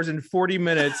 2 hours and 40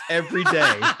 minutes every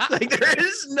day. Like, there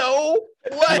is no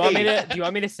way. Do you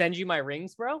want me to send you my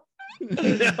rings, bro?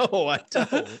 No, I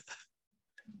don't.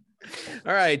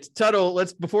 All right, Tuttle,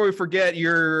 before we forget,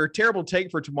 your terrible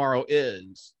take for tomorrow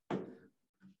is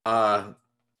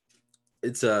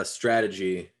it's a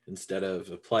strategy instead of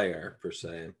a player per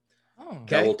se.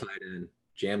 Okay. Double tight end,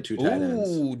 jam 2 tight ends.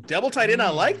 Ooh, double tight end. I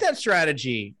like that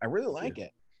strategy. I really like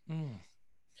it.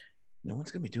 No one's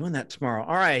gonna be doing that tomorrow.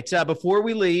 All right. Before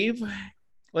we leave,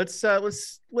 let's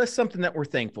list something that we're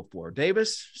thankful for.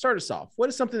 Davis, start us off. What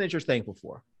is something that you're thankful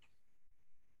for?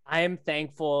 I am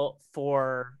thankful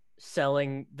for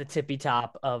selling the tippy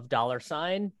top of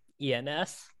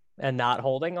 $ENS and not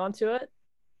holding onto it.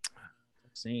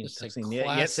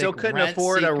 Yet still couldn't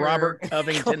afford a Robert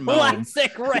Covington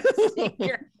classic rent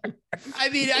seeker. I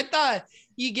mean, I thought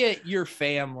you get your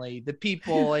family, the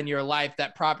people in your life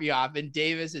that prop you off, and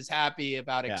Davis is happy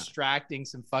about extracting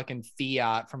some fucking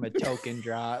fiat from a token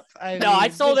drop. I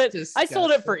sold it. Disgusting. I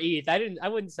sold it for ETH. I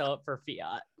wouldn't sell it for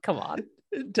fiat. Come on.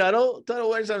 Tuttle,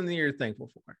 what is something you're thankful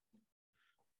for?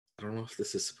 I don't know if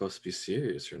this is supposed to be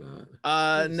serious or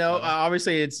not. No,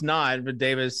 obviously it's not. But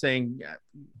Davis saying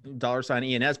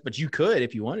 $ENS, but you could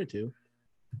if you wanted to.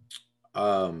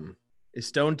 Is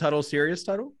Stone Tuttle serious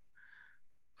Tuttle?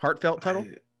 Heartfelt Tuttle?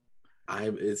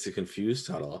 It's a confused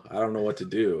Tuttle. I don't know what to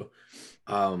do.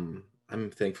 I'm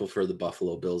thankful for the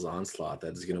Buffalo Bills onslaught.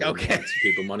 That is going to win some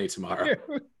people money tomorrow.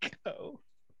 There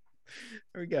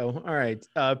we go. All right.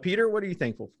 Peter, what are you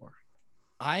thankful for?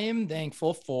 I am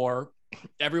thankful for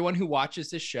everyone who watches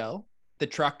this show, the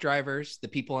truck drivers, the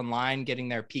people in line getting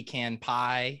their pecan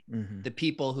pie, the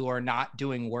people who are not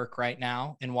doing work right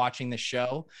now and watching the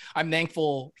show. I'm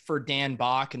thankful for Dan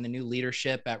Bach and the new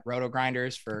leadership at Roto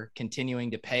Grinders for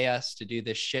continuing to pay us to do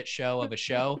this shit show of a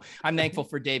show. I'm thankful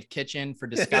for Dave Kitchen for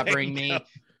discovering me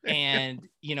and,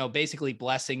 basically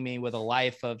blessing me with a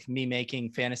life of me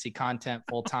making fantasy content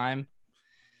full time.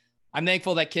 I'm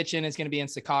thankful that Kitchen is going to be in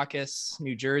Secaucus,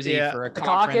 New Jersey for a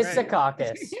conference.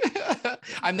 Secaucus.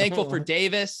 I'm thankful for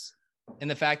Davis and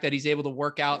the fact that he's able to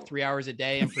work out 3 hours a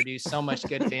day and produce so much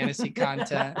good fantasy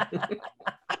content.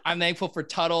 I'm thankful for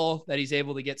Tuttle that he's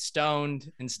able to get stoned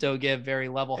and still give very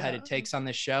level-headed takes on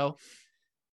this show.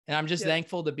 And I'm just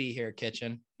thankful to be here,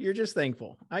 Kitchen. You're just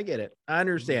thankful. I get it. I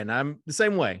understand. I'm the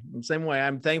same way.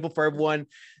 I'm thankful for everyone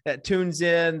that tunes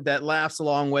in, that laughs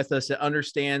along with us, that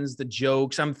understands the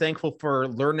jokes. I'm thankful for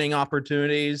learning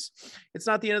opportunities. It's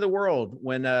not the end of the world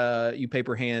when you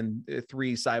paper hand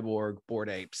 3 cyborg bored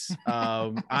apes.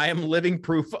 I am living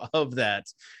proof of that.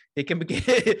 It can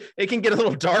get a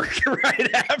little dark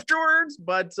right afterwards,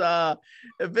 but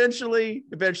eventually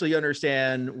you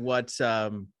understand what's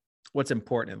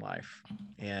important in life.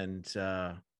 And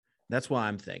that's why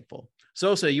I'm thankful.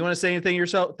 Sosa, you want to say anything you're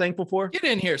thankful for? Get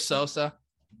in here, Sosa.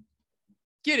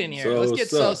 Get in here. Let's get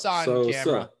Sosa on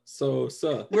camera.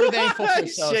 Sosa. We're thankful for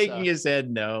Sosa. Shaking his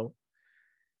head no.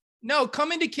 No,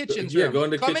 come into Kitchen's room. Go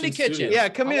into Kitchen. Studio. Yeah,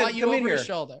 come in. Come in here.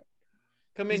 Shoulder.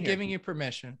 Come in. He's giving you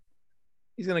permission.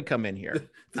 He's gonna come in here.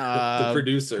 The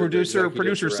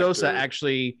producer Sosa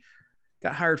actually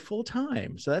got hired full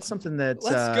time, so that's something that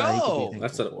let's go.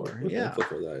 That's thankful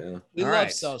for that. Yeah, we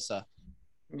love Sosa.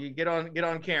 You get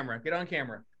on camera. Get on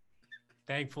camera.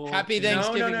 Thankful. Happy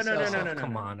Thanksgiving. No.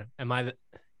 Come on. Am I?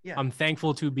 Yeah. I'm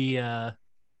thankful to be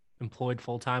employed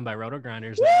full time by Roto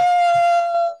Grinders.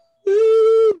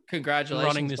 Congratulations,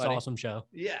 running this awesome show.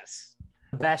 Yes.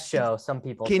 Best show. Some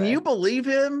people. Can you believe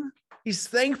him? He's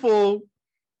thankful.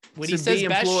 When he says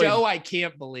best show, I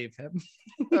can't believe him.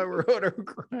 Roto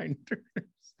Grinders.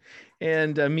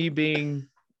 And me being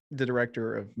the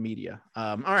director of media.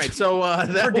 All right. So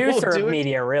that producer of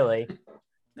media, really.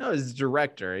 No, he's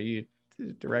director. You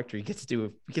get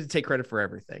to take credit for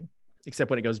everything, except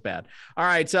when it goes bad. All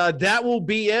right. That will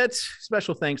be it.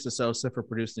 Special thanks to Sosa for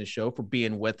producing the show, for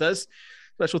being with us.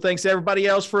 Special thanks to everybody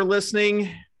else for listening,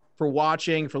 for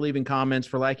watching, for leaving comments,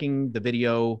 for liking the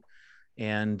video,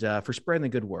 and for spreading the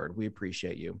good word. We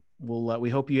appreciate you. We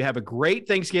hope you have a great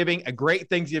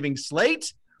Thanksgiving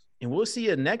slate, and we'll see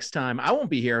you next time. I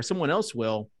won't be here. Someone else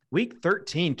will. Week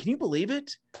 13. Can you believe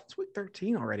it? It's week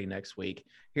 13 already next week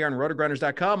here on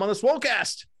rotogrinders.com on the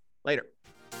Swolecast. Later.